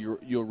starter. Well,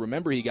 you'll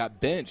remember he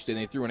got benched, and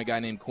they threw in a guy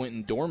named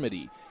Quentin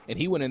Dormady, and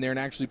he went in there and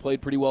actually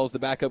played pretty well as the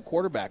backup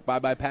quarterback.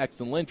 Bye-bye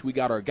Paxton Lynch, we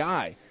got our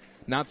guy.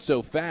 Not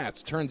so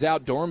fast. Turns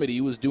out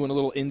Dormady was doing a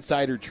little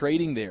insider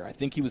trading there. I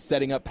think he was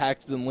setting up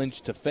Paxton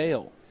Lynch to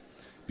fail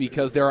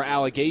because there are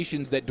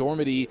allegations that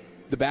Dormady,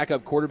 the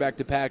backup quarterback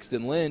to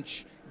Paxton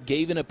Lynch,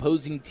 gave an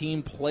opposing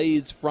team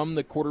plays from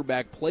the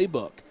quarterback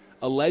playbook.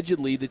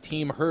 Allegedly, the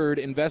team heard,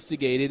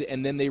 investigated,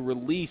 and then they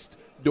released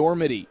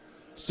Dormady.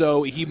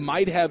 So he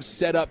might have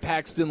set up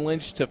Paxton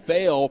Lynch to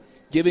fail,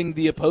 giving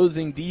the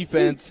opposing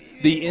defense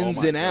the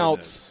ins and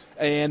outs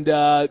and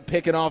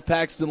picking off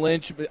Paxton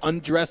Lynch,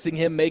 undressing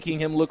him, making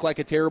him look like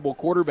a terrible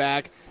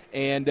quarterback,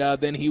 and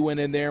then he went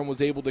in there and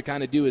was able to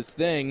kind of do his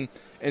thing.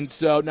 And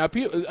so now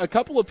a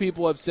couple of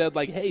people have said,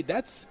 like, hey,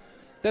 that's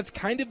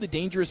kind of the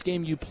dangerous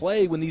game you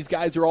play when these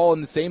guys are all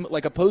in the same,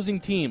 like opposing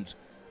teams.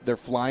 They're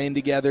flying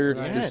together.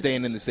 Yes. They're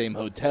staying in the same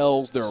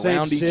hotels. They're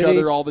around each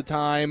other all the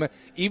time.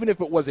 Even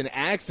if it was an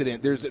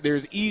accident,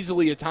 there's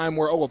easily a time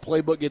where, a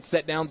playbook gets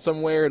set down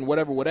somewhere and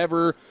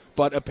whatever.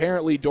 But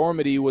apparently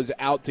Dormady was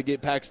out to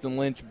get Paxton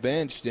Lynch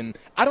benched, and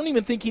I don't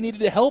even think he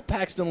needed to help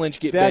Paxton Lynch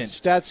get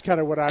benched. That's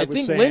kind of what I was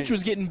saying. I think Lynch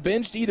was getting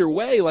benched either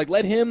way. Like,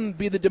 let him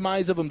be the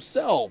demise of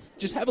himself.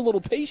 Just have a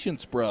little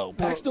patience, bro.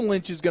 Paxton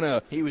Lynch is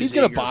he's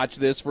gonna botch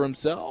this for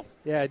himself.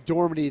 Yeah,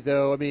 Dormady,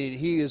 though, I mean,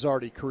 he is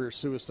already career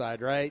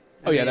suicide, right?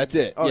 Yeah, that's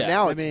it. Oh, yeah.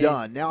 now it's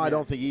done. Now I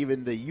don't think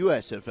even the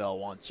USFL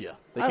wants you.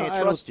 They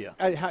can't trust you.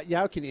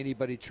 How can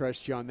anybody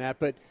trust you on that?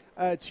 But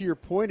to your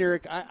point,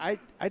 Eric, I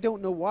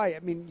don't know why. I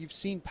mean, you've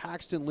seen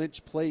Paxton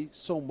Lynch play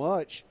so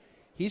much.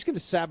 He's going to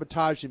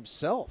sabotage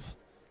himself.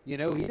 He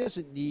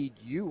doesn't need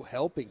you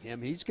helping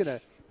him. He's going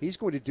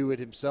to do it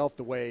himself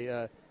the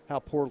way how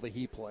poorly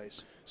he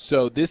plays.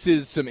 So this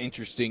is some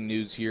interesting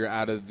news here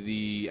out of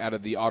the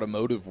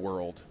automotive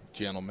world,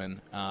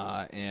 gentlemen,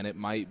 and it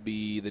might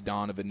be the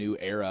dawn of a new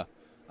era.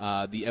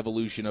 The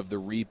evolution of the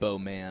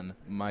repo man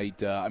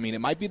might,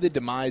 it might be the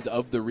demise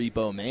of the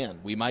repo man.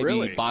 We might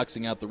be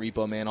boxing out the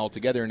repo man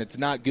altogether, and it's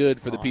not good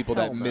for the people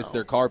that miss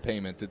their car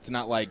payments. It's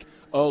not like,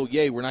 oh,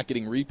 yay, we're not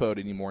getting repoed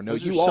anymore. No,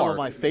 you are. Some of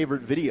my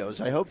favorite videos.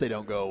 I hope they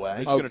don't go away. Are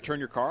you going to turn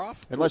your car off?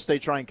 Unless they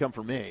try and come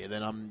for me,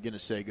 then I'm going to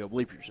say go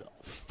bleep yourself.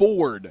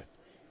 Ford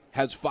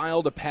has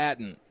filed a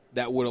patent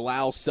that would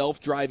allow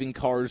self-driving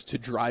cars to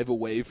drive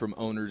away from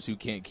owners who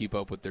can't keep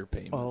up with their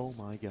payments.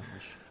 Oh, my gosh.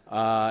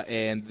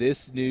 And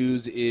this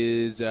news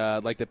is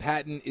the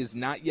patent is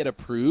not yet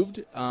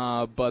approved,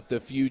 but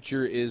the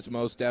future is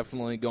most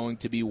definitely going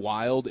to be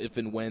wild if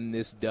and when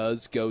this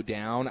does go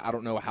down. I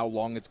don't know how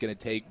long it's going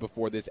to take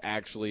before this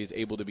actually is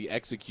able to be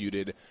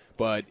executed,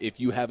 but if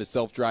you have a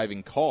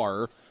self-driving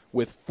car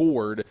with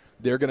Ford,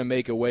 they're going to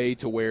make a way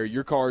to where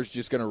your car is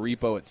just going to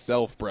repo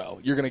itself, bro.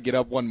 You're going to get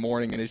up one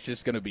morning and it's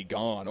just going to be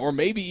gone. Or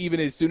maybe even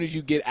as soon as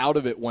you get out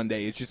of it one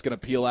day, it's just going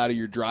to peel out of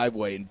your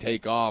driveway and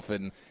take off.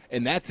 And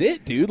that's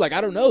it, dude. Like,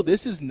 I don't know.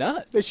 This is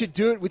nuts. They should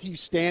do it with you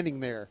standing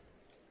there.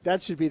 That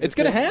should be the It's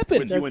going to happen.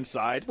 With you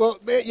inside? Well,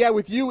 yeah,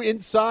 with you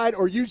inside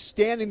or you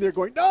standing there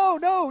going, no,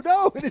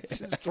 and it's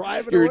just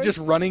driving You're away. just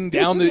running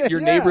down your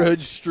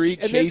neighborhood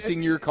street,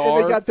 chasing your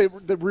car. And they got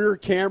the rear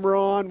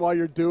camera on while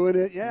you're doing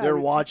it. Yeah, They're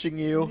watching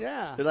you.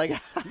 Yeah. They're like,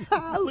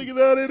 look at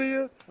that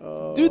idiot.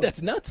 Dude,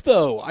 that's nuts,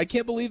 though. I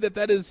can't believe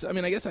that is – I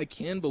mean, I guess I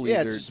can believe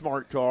it's a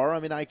smart car. I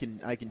mean, I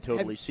can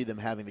totally see them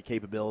having the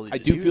capability to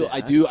do that.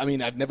 I do. I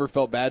mean, I've never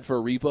felt bad for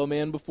a repo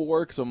man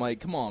before because I'm like,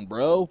 come on,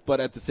 bro. But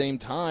at the same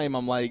time,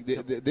 I'm like,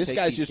 this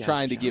guy's just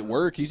trying to get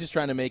work. He's just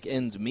trying to make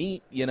ends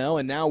meet,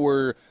 and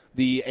now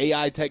the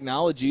AI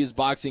technology is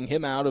boxing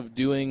him out of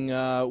doing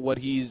what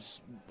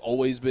he's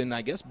always been,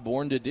 I guess,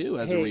 born to do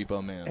as a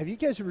repo man. Have you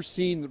guys ever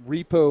seen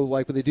repo,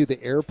 like when they do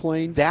the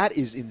airplanes? That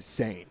is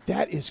insane.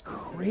 That is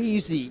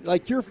crazy.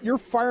 Like you're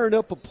firing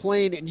up a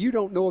plane and you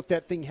don't know if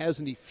that thing has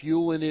any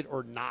fuel in it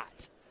or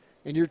not.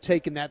 and you're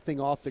taking that thing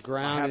off the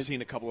ground. I have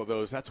seen a couple of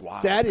those. That's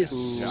wild. That is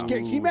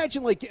scary. Can you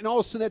imagine, like, and all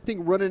of a sudden that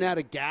thing running out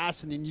of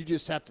gas, and then you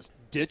just have to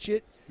ditch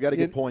it? You got a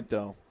good point,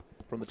 though,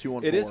 from the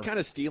 214. It is kind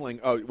of stealing.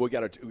 Oh, we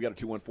got a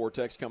 214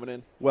 text coming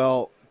in.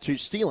 Well, to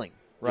stealing,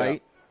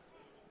 right? Yeah.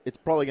 It's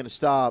probably going to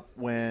stop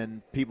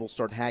when people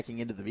start hacking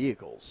into the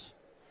vehicles,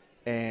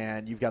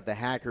 and you've got the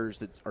hackers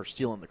that are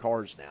stealing the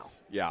cars now.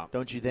 Yeah.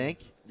 Don't you think?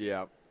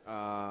 Yeah.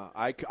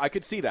 I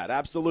could see that,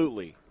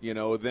 absolutely. You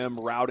know, them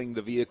routing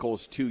the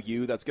vehicles to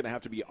you, that's going to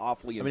have to be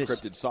awfully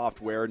encrypted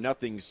software.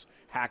 Nothing's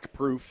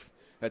hack-proof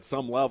at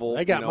some level.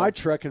 I got my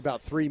truck in about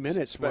 3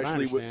 minutes,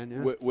 especially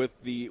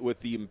with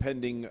the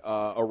impending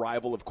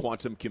arrival of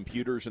quantum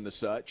computers and the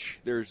such.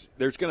 There's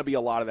going to be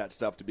a lot of that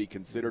stuff to be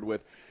considered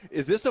with.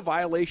 Is this a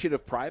violation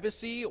of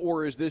privacy,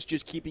 or is this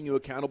just keeping you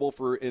accountable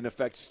for, in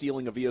effect,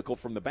 stealing a vehicle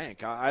from the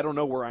bank? I don't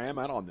know where I am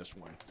at on this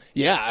one.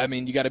 Yeah, I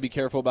mean, you got to be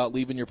careful about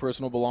leaving your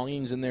personal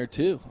belongings in there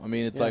too. I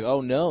mean, it's like,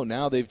 oh no,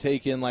 now they've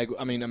taken, like,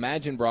 I mean,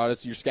 imagine,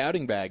 Broadus, your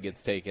scouting bag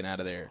gets taken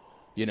out of there.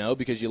 You know,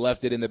 because you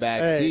left it in the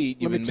back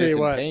seat. You've been missing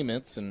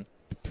payments. And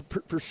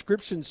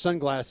prescription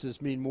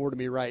sunglasses mean more to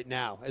me right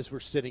now as we're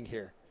sitting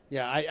here.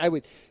 Yeah, I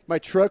would. My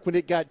truck, when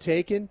it got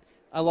taken,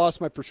 I lost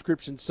my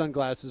prescription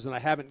sunglasses, and I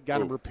haven't got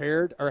them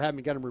repaired or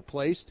haven't got them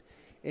replaced.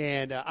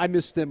 And I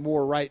miss them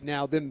more right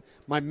now than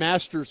my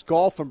Masters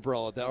golf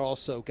umbrella that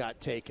also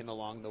got taken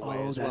along the way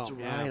as well. Oh, that's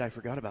right. Yeah. I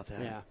forgot about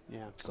that.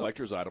 Yeah.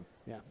 Collector's item.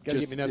 Yeah. Got to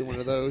get me another one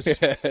of those.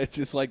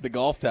 Just like the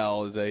golf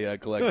towel is a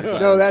collector's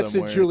item. No, that's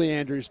somewhere. in Julie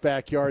Andrews'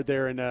 backyard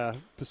there in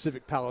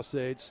Pacific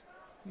Palisades.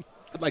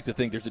 I'd like to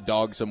think there's a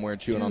dog somewhere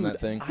chewing on that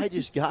thing. I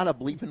just got a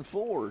bleeping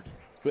Ford.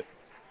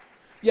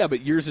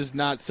 But yours is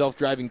not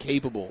self-driving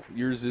capable.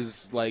 Yours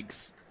is like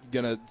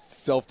gonna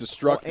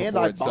self-destruct and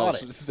before I it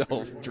bought it.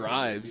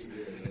 self-drives.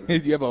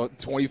 You have a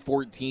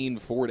 2014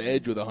 Ford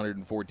Edge with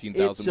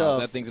 114,000 miles.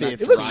 That thing's not it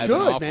looks driving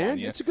good, off man. on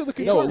you. It's a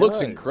good-looking No, car. it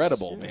looks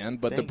incredible, man.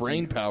 But the Thank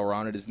brain you. power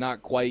on it is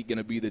not quite going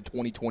to be the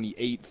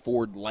 2028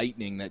 Ford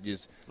Lightning that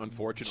just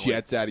unfortunately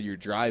jets out of your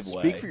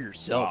driveway. Speak for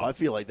yourself. Wow. I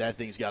feel like that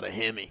thing's got a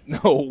Hemi. No,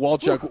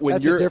 Walchuk, when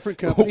That's your a different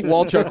company.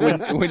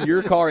 Walchuk, when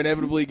your car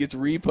inevitably gets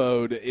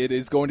repoed, it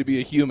is going to be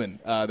a human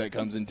that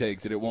comes and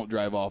takes it. It won't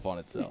drive off on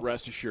itself.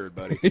 Rest assured,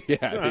 buddy.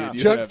 Yeah,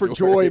 dude, Junk for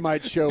Joy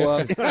might show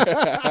up.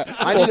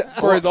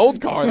 For his old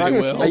car, they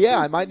will. Yeah,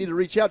 I might need to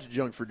reach out to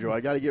Junk for Joy.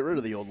 I got to get rid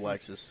of the old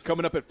Lexus.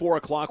 Coming up at 4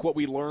 o'clock, what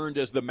we learned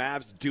as the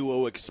Mavs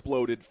duo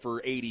exploded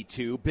for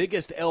 82.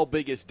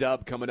 Biggest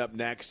dub coming up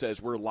next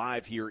as we're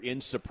live here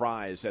in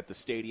Surprise at the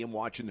stadium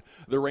watching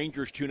the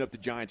Rangers tune up the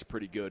Giants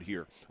pretty good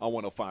here on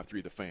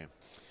 105.3 The Fan.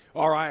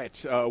 All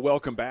right,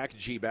 welcome back,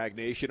 G-Bag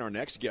Nation. Our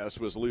next guest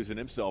was losing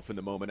himself in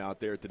the moment out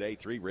there today,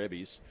 3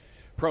 ribbies.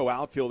 Pro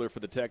outfielder for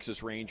the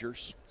Texas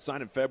Rangers,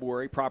 signed in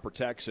February, proper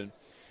Texan.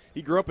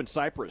 He grew up in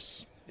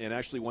Cyprus and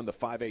actually won the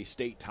 5A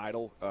state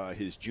title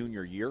his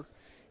junior year.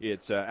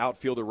 It's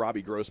outfielder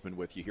Robbie Grossman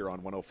with you here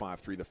on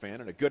 105.3 The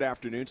Fan. And a good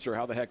afternoon, sir.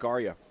 How the heck are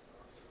you?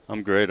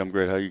 I'm great.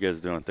 How you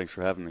guys doing? Thanks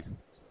for having me.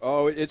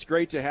 Oh, it's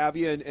great to have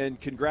you, and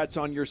congrats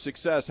on your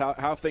success.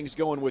 How things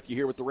going with you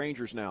here with the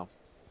Rangers now?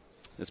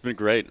 It's been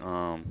great.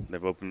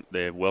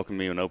 They've welcomed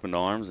me with open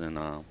arms,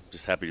 and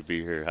just happy to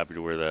be here. Happy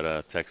to wear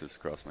that Texas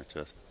across my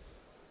chest.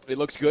 It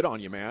looks good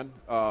on you, man.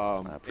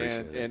 I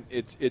appreciate it. And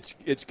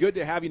it's good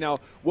to have you now.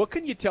 What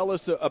can you tell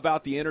us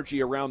about the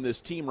energy around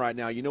this team right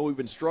now? You know, we've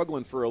been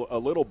struggling for a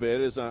little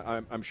bit, as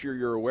I'm sure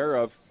you're aware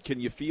of. Can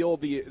you feel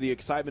the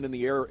excitement in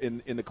the air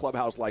in the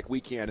clubhouse like we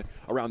can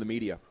around the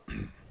media?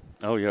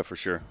 Oh yeah, for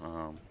sure.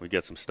 We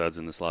got some studs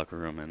in this locker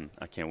room, and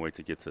I can't wait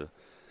to get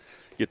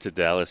to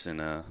Dallas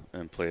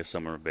and play a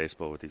summer of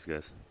baseball with these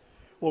guys.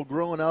 Well,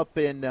 growing up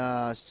in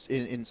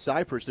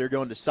Cyprus, they're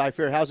going to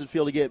Cy-Fair. How's it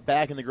feel to get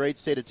back in the great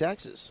state of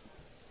Texas?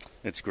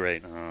 It's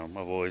great. I've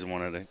always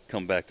wanted to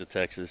come back to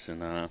Texas,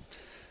 and I'm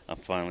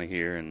finally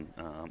here, and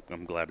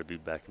I'm glad to be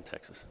back in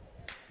Texas.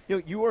 You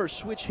know, you are a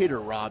switch hitter,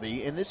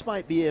 Robbie, and this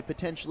might be a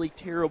potentially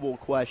terrible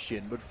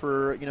question, but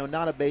for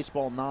not a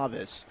baseball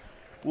novice,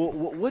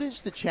 what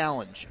is the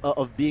challenge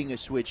of being a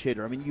switch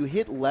hitter? I mean, you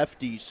hit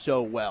lefties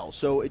so well.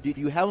 So did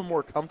you have a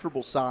more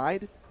comfortable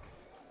side?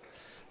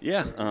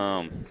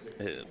 Yeah,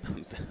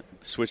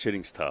 switch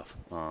hitting's tough.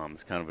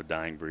 It's kind of a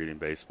dying breed in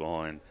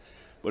baseball,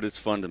 but it's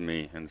fun to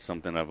me and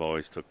something I've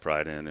always took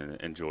pride in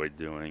and enjoyed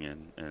doing.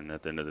 And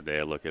at the end of the day,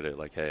 I look at it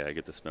like, hey, I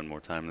get to spend more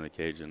time in the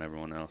cage than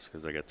everyone else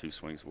because I got 2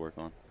 swings to work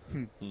on.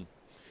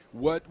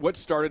 What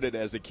started it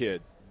as a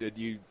kid? Did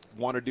you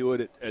want to do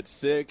it at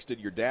 6? Did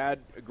your dad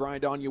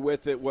grind on you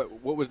with it?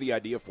 What was the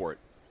idea for it?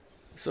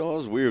 So I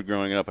was weird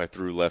growing up. I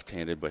threw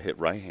left-handed but hit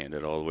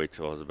right-handed all the way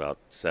till I was about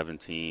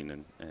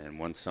 17. And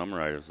one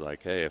summer I was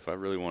like, hey, if I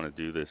really want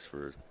to do this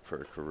for a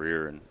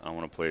career and I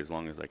want to play as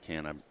long as I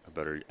can, I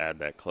better add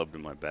that club to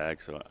my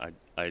bag. So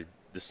I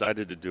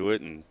decided to do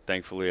it, and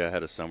thankfully I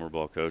had a summer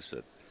ball coach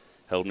that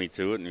held me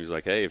to it. And he was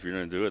like, hey, if you're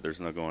going to do it, there's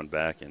no going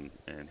back. And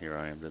here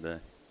I am today.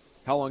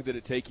 How long did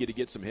it take you to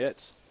get some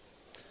hits?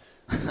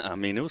 I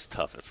mean, it was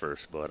tough at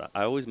first, but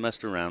I always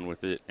messed around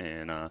with it,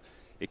 and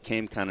it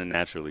came kind of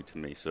naturally to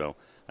me. So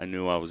I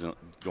knew I was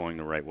going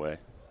the right way.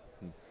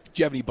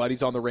 you have any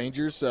buddies on the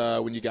Rangers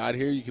when you got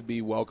here? You could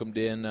be welcomed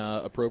in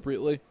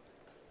appropriately?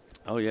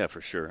 Oh, yeah,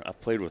 for sure. I've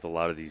played with a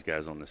lot of these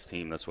guys on this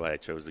team. That's why I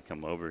chose to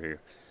come over here.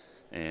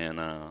 And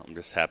I'm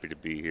just happy to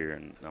be here,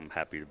 and I'm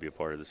happy to be a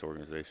part of this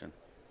organization.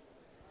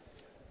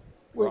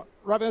 Well,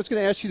 Robbie, I was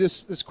going to ask you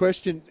this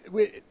question,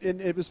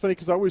 and it was funny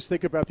because I always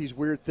think about these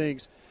weird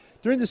things.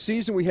 During the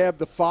season, we have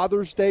the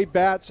Father's Day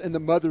bats and the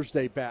Mother's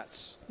Day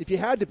bats. If you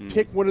had to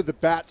pick one of the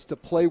bats to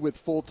play with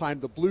full-time,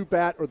 the blue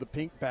bat or the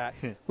pink bat,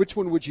 which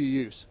one would you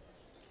use?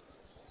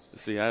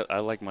 See, I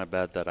like my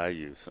bat that I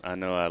use. I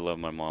know I love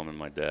my mom and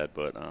my dad,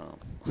 but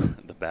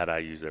the bat I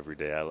use every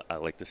day, I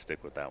like to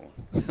stick with that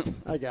one.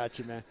 I got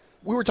you, man.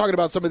 We were talking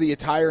about some of the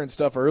attire and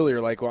stuff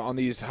earlier, like on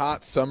these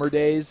hot summer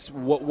days.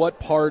 What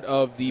part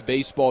of the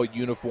baseball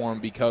uniform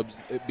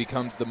becomes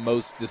the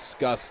most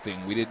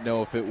disgusting? We didn't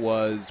know if it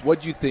was. What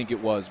do you think it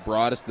was?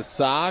 Broadest the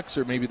socks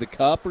or maybe the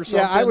cup or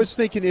something? Yeah, I was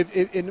thinking if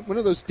in one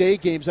of those day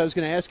games, I was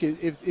going to ask you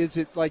is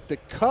it like the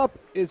cup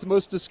is the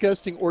most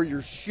disgusting or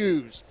your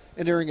shoes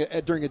and during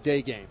a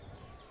day game?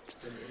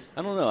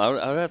 I don't know. I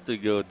would have to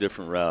go a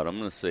different route. I'm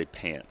going to say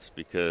pants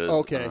because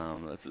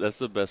that's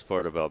the best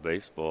part about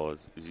baseball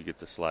is you get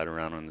to slide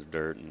around in the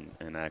dirt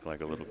and act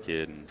like a little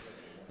kid.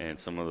 And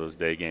some of those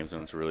day games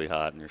when it's really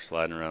hot and you're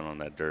sliding around on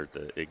that dirt,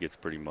 it gets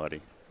pretty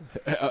muddy.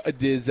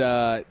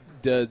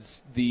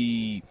 Does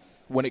the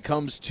when it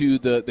comes to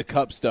the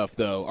cup stuff,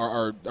 though,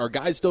 are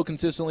guys still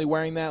consistently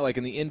wearing that? Like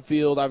in the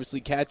infield,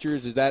 obviously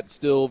catchers, is that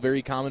still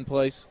very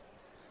commonplace?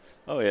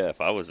 Oh, yeah. If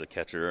I was a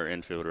catcher or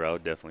infielder, I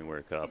would definitely wear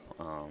a cup,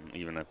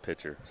 even a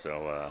pitcher.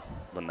 So,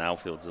 but the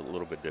outfield's a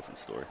little bit different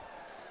story.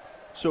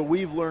 So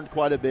we've learned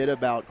quite a bit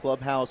about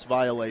clubhouse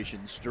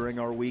violations during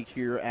our week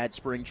here at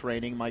spring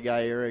training. My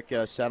guy Eric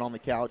sat on the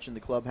couch in the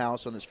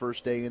clubhouse on his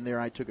first day in there.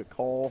 I took a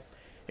call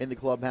in the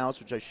clubhouse,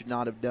 which I should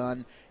not have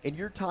done. In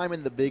your time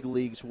in the big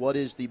leagues, what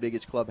is the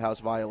biggest clubhouse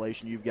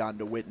violation you've gotten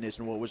to witness,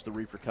 and what was the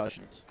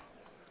repercussions?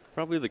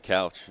 Probably the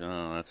couch.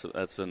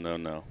 That's a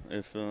no-no.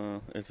 If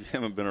you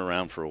haven't been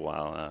around for a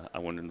while, I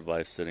wouldn't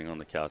advise sitting on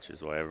the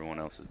couches while everyone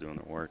else is doing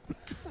their work.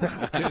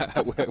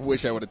 I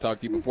wish I would have talked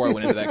to you before I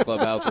went into that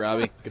clubhouse,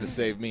 Robbie. Could have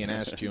saved me an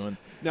ass chewing.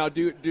 Now,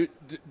 do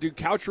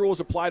couch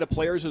rules apply to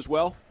players as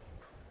well?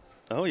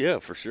 Oh, yeah,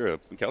 for sure.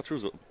 Couch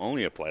rules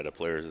only apply to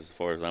players as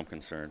far as I'm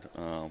concerned.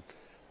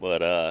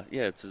 But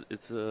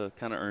it's a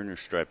kind of earn your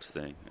stripes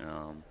thing.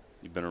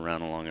 You've been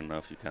around long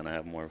enough, you kind of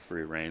have more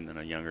free reign than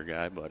a younger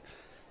guy, but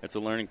it's a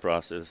learning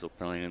process of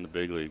playing in the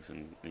big leagues,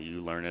 and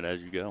you learn it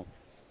as you go.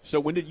 So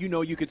when did you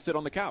know you could sit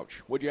on the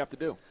couch? What did you have to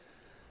do?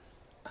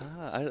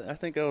 I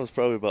think I was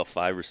probably about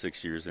 5 or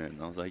 6 years in.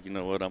 I was like, you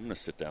know what, I'm going to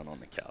sit down on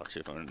the couch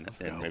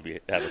and maybe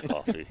have a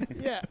coffee.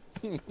 Yeah.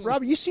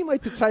 Robbie, you seem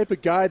like the type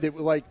of guy that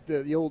would like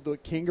the old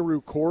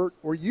kangaroo court.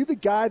 Were you the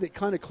guy that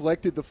kind of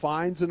collected the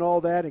fines and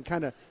all that and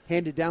kind of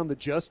handed down the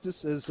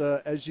justice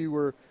as you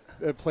were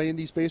playing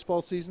these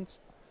baseball seasons?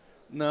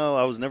 No,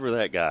 I was never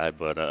that guy,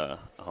 but I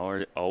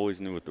always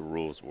knew what the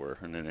rules were,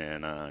 and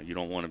you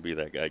don't want to be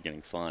that guy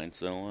getting fined.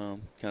 So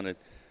kind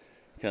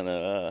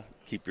of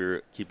keep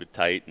it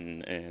tight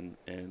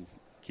and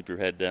keep your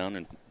head down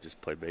and just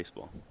play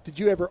baseball. Did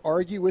you ever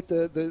argue with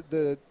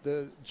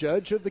the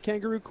judge of the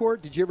kangaroo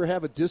court? Did you ever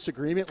have a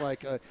disagreement?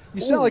 Like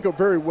you sound like a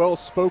very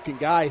well-spoken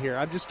guy here.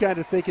 I'm just kind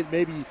of thinking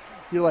maybe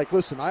you're like,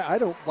 listen, I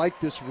don't like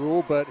this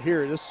rule, but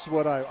here, this is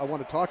what I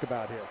want to talk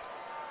about here.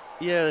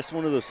 Yeah, it's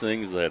one of those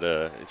things that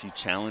if you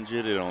challenge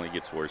it, it only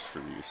gets worse for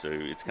you. So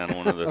it's kind of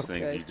one of those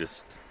things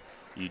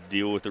you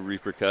deal with the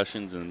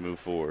repercussions and move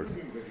forward.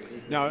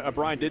 Now,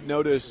 Brian did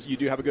notice you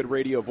do have a good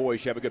radio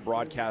voice. You have a good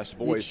broadcast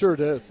voice. He sure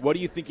does. What do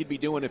you think you'd be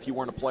doing if you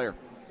weren't a player?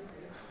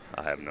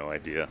 I have no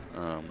idea.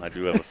 I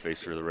do have a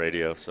face for the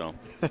radio, so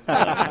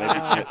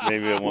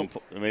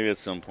maybe at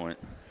some point.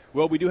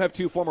 Well, we do have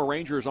 2 former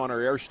Rangers on our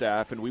air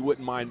staff, and we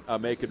wouldn't mind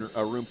making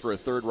a room for a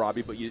third,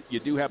 Robbie, but you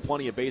do have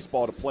plenty of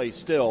baseball to play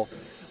still.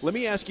 Let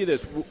me ask you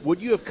this.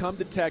 Would you have come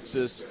to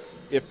Texas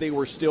if they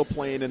were still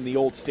playing in the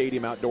old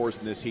stadium outdoors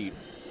in this heat?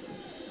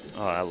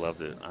 Oh, I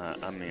loved it.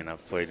 I mean,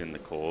 I've played in the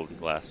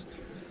cold last,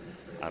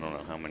 I don't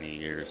know how many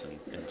years,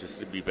 and just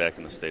to be back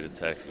in the state of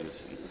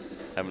Texas and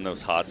having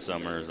those hot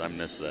summers, I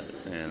miss that.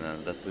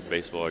 And that's the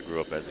baseball I grew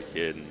up as a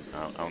kid, and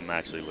I'm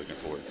actually looking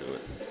forward to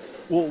it.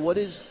 Well,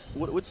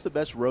 what's the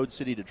best road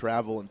city to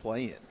travel and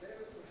play in?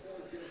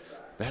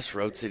 Best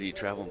road city to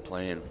travel and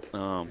play in?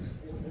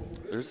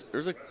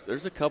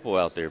 There's a couple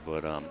out there,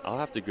 but I'll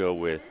have to go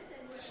with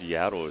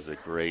Seattle.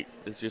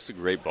 It's just a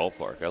great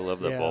ballpark. I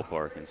love that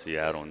ballpark in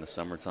Seattle in the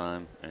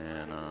summertime,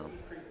 and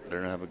they're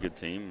gonna have a good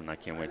team, and I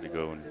can't wait to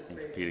go and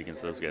compete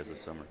against those guys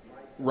this summer.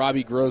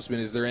 Robbie Grossman,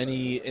 is there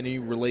any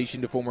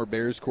relation to former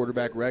Bears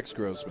quarterback Rex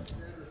Grossman?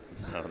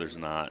 No, there's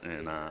not,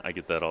 and I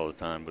get that all the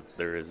time, but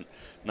there isn't.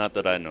 Not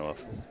that I know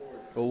of.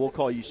 Well, we'll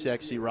call you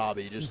Sexy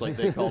Robbie, just like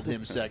they called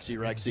him Sexy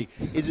Rexy.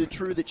 Is it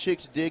true that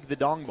chicks dig the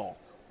dong ball?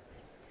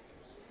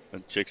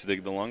 Chicks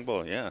dig the long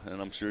ball, yeah,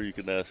 and I'm sure you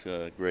could ask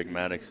Greg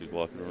Maddux, who's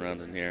walking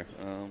around in here.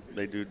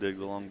 They do dig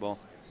the long ball.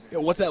 Yeah,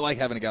 what's that like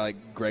having a guy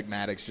like Greg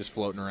Maddux just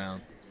floating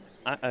around?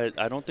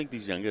 I don't think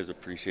these young guys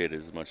appreciate it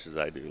as much as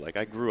I do. Like,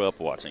 I grew up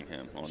watching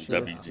him on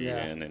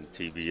WGN and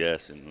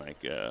TBS, and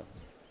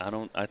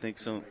I think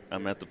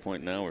I'm at the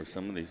point now where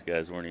some of these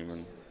guys weren't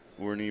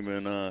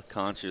even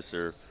conscious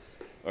or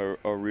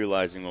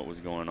realizing what was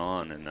going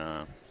on.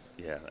 And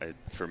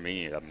for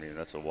me, I mean,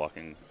 that's a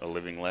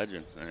living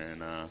legend,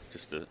 and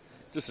just to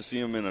see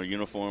him in a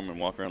uniform and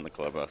walk around the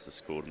clubhouse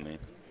is cool to me.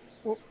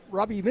 Well,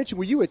 Robbie, you mentioned,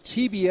 were you a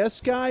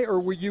TBS guy or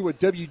were you a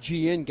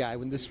WGN guy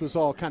when this was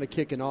all kind of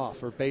kicking off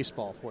for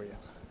baseball for you?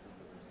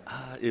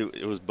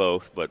 It was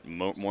both, but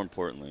more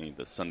importantly,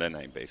 the Sunday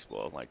night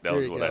baseball. Like, that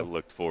was what I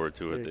looked forward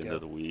to at the end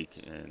of the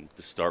week. And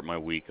to start my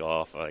week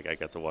off, like, I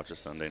got to watch a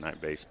Sunday night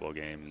baseball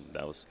game.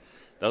 That was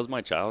my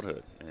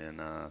childhood,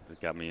 and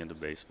it got me into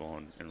baseball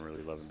and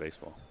really loving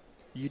baseball.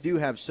 You do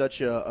have such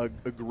a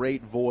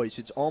great voice.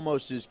 It's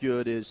almost as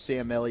good as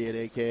Sam Elliott,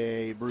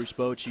 a.k.a. Bruce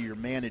Bochy, your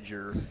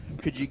manager.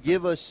 Could you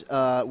give us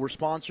we're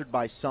sponsored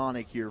by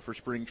Sonic here for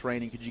spring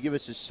training. Could you give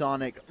us a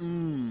Sonic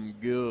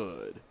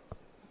good?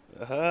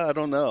 I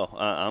don't know.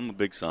 I'm a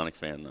big Sonic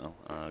fan, though.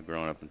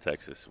 Growing up in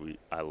Texas,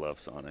 I love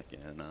Sonic,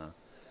 and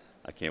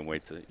I can't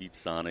wait to eat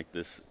Sonic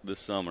this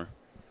summer.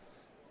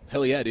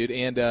 Hell yeah, dude.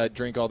 And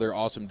drink all their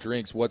awesome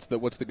drinks. What's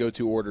the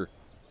go-to order?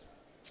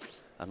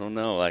 I don't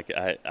know. Like,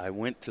 I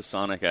went to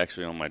Sonic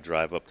actually on my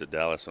drive up to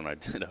Dallas when I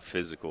did a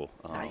physical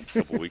a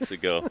couple weeks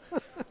ago,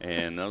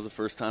 and that was the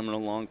first time in a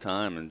long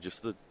time. And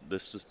just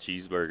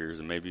cheeseburgers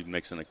and maybe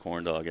mixing a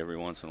corn dog every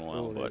once in a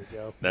while. But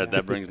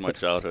that brings my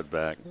childhood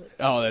back.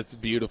 Oh, that's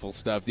beautiful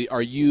stuff.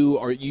 Are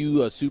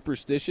you a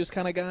superstitious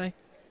kind of guy?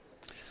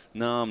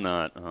 No, I'm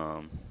not.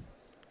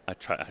 I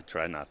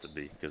try not to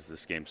be, because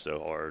this game's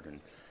so hard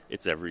and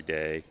it's every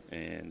day,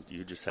 and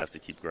you just have to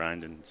keep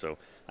grinding. So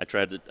I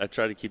try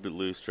to keep it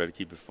loose, try to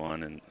keep it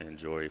fun, and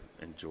enjoy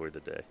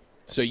the day.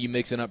 So you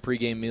mixing up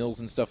pregame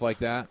meals and stuff like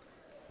that?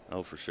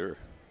 Oh, for sure.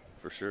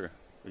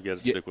 You got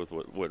to stick with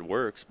what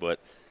works, but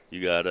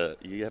you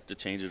have to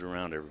change it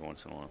around every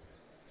once in a while.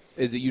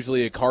 Is it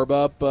usually a carb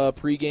up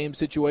pregame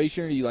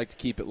situation, or do you like to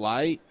keep it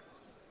light?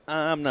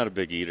 I'm not a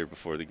big eater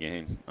before the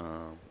game.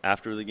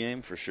 After the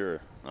game, for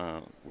sure.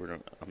 I'm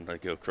going to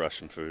go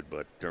crushing food,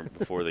 but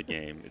before the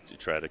game, to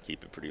try to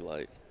keep it pretty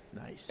light.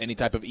 Nice. Any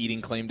type of eating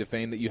claim to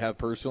fame that you have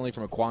personally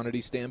from a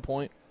quantity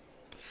standpoint?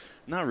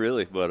 Not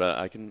really, but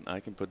I can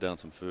put down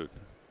some food.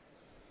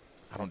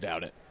 I don't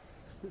doubt it.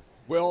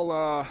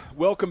 Well,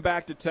 welcome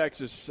back to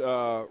Texas,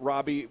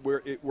 Robbie.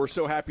 We're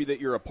so happy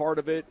that you're a part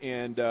of it,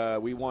 and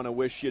we want to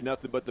wish you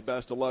nothing but the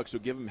best of luck. So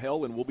give them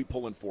hell, and we'll be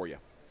pulling for you.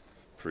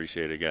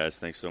 Appreciate it, guys.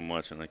 Thanks so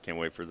much, and I can't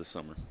wait for the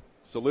summer.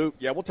 Salute.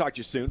 Yeah, we'll talk to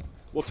you soon.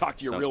 We'll talk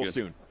to you real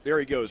soon. There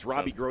he goes,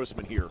 Robbie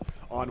Grossman here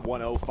on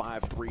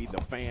 105.3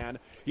 The Fan.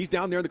 He's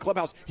down there in the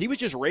clubhouse. He was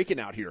just raking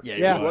out here.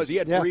 Yeah, he was. He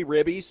had 3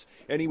 ribbies,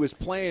 and he was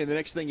playing. And the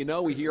next thing you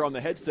know, we hear on the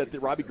headset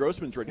that Robbie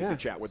Grossman's ready to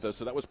chat with us.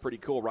 So that was pretty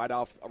cool. Right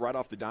off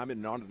the diamond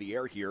and onto the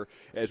air here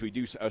as we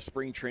do a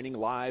spring training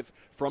live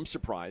from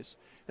Surprise.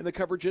 And the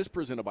coverage is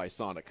presented by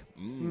Sonic.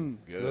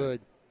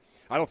 Good.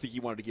 I don't think he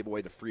wanted to give away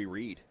the free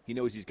read. He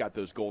knows he's got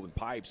those golden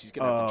pipes. He's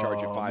going to have to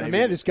charge you $5. The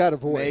man has got a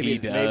voice. Maybe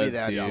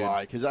that's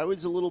why, because I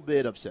was a little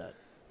bit upset.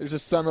 There's a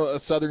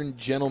southern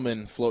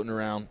gentleman floating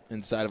around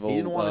inside of he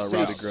didn't want to say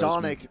Robbie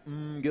Sonic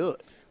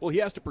good. Well, he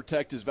has to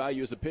protect his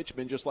value as a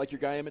pitchman, just like your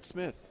guy Emmett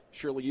Smith.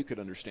 Surely you could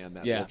understand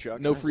that,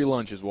 Wolchuk. No free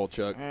lunches,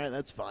 Wolchuk. All right,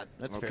 that's fine.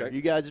 That's fair.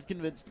 You guys have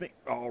convinced me.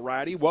 All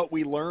righty. What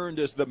we learned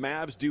is the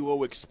Mavs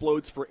duo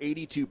explodes for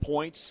 82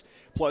 points,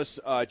 plus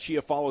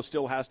Chiafalo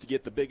still has to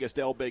get the biggest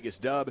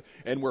dub,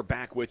 and we're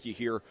back with you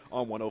here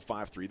on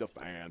 105.3 The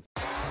Fan.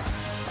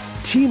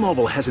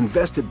 T-Mobile has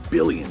invested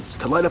billions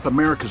to light up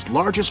America's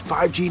largest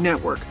 5G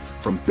network,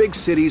 from big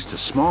cities to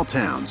small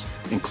towns,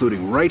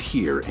 including right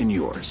here in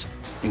yours.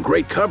 And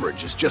great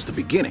coverage is just the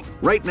beginning.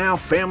 Right now,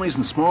 families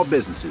and small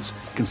businesses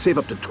can save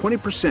up to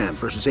 20%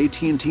 versus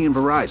AT&T and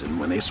Verizon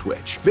when they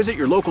switch. Visit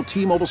your local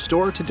T-Mobile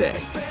store today.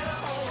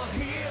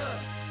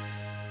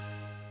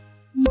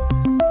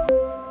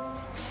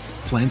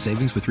 Plan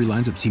savings with 3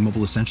 lines of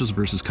T-Mobile Essentials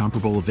versus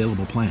comparable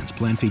available plans.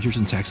 Plan features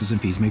and taxes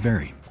and fees may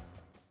vary.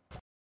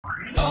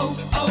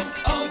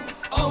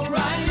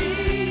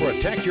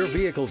 Protect your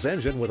vehicle's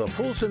engine with a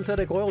full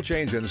synthetic oil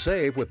change and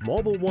save with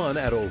Mobil 1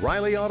 at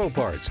O'Reilly Auto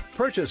Parts.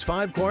 Purchase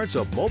 5 quarts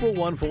of Mobil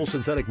 1 full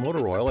synthetic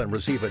motor oil and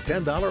receive a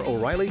 $10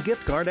 O'Reilly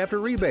gift card after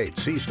rebate.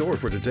 See store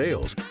for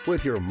details.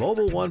 With your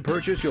Mobil 1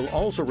 purchase, you'll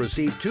also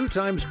receive 2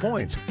 times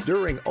points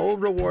during O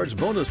Rewards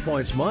Bonus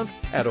Points Month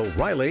at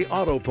O'Reilly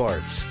Auto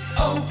Parts.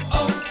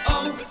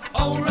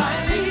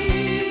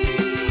 O'Reilly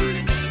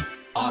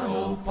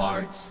Auto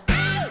Parts.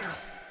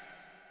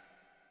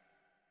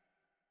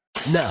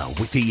 Now,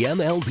 with the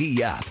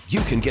MLB app,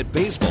 you can get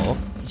baseball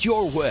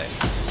your way.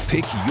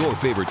 Pick your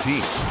favorite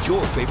team,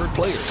 your favorite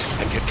players,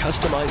 and get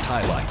customized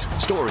highlights,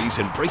 stories,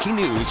 and breaking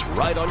news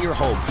right on your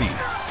home feed.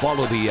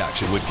 Follow the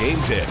action with Game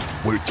 10,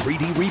 where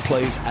 3D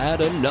replays add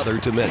another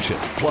dimension.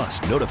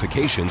 Plus,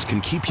 notifications can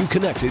keep you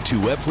connected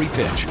to every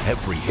pitch,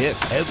 every hit,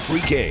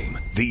 every game.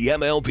 The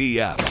MLB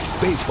app.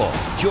 Baseball,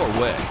 your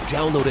way.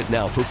 Download it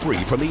now for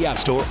free from the App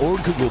Store or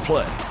Google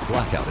Play.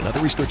 Blackout and other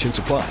restrictions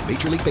apply.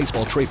 Major League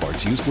Baseball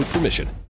trademarks used with permission.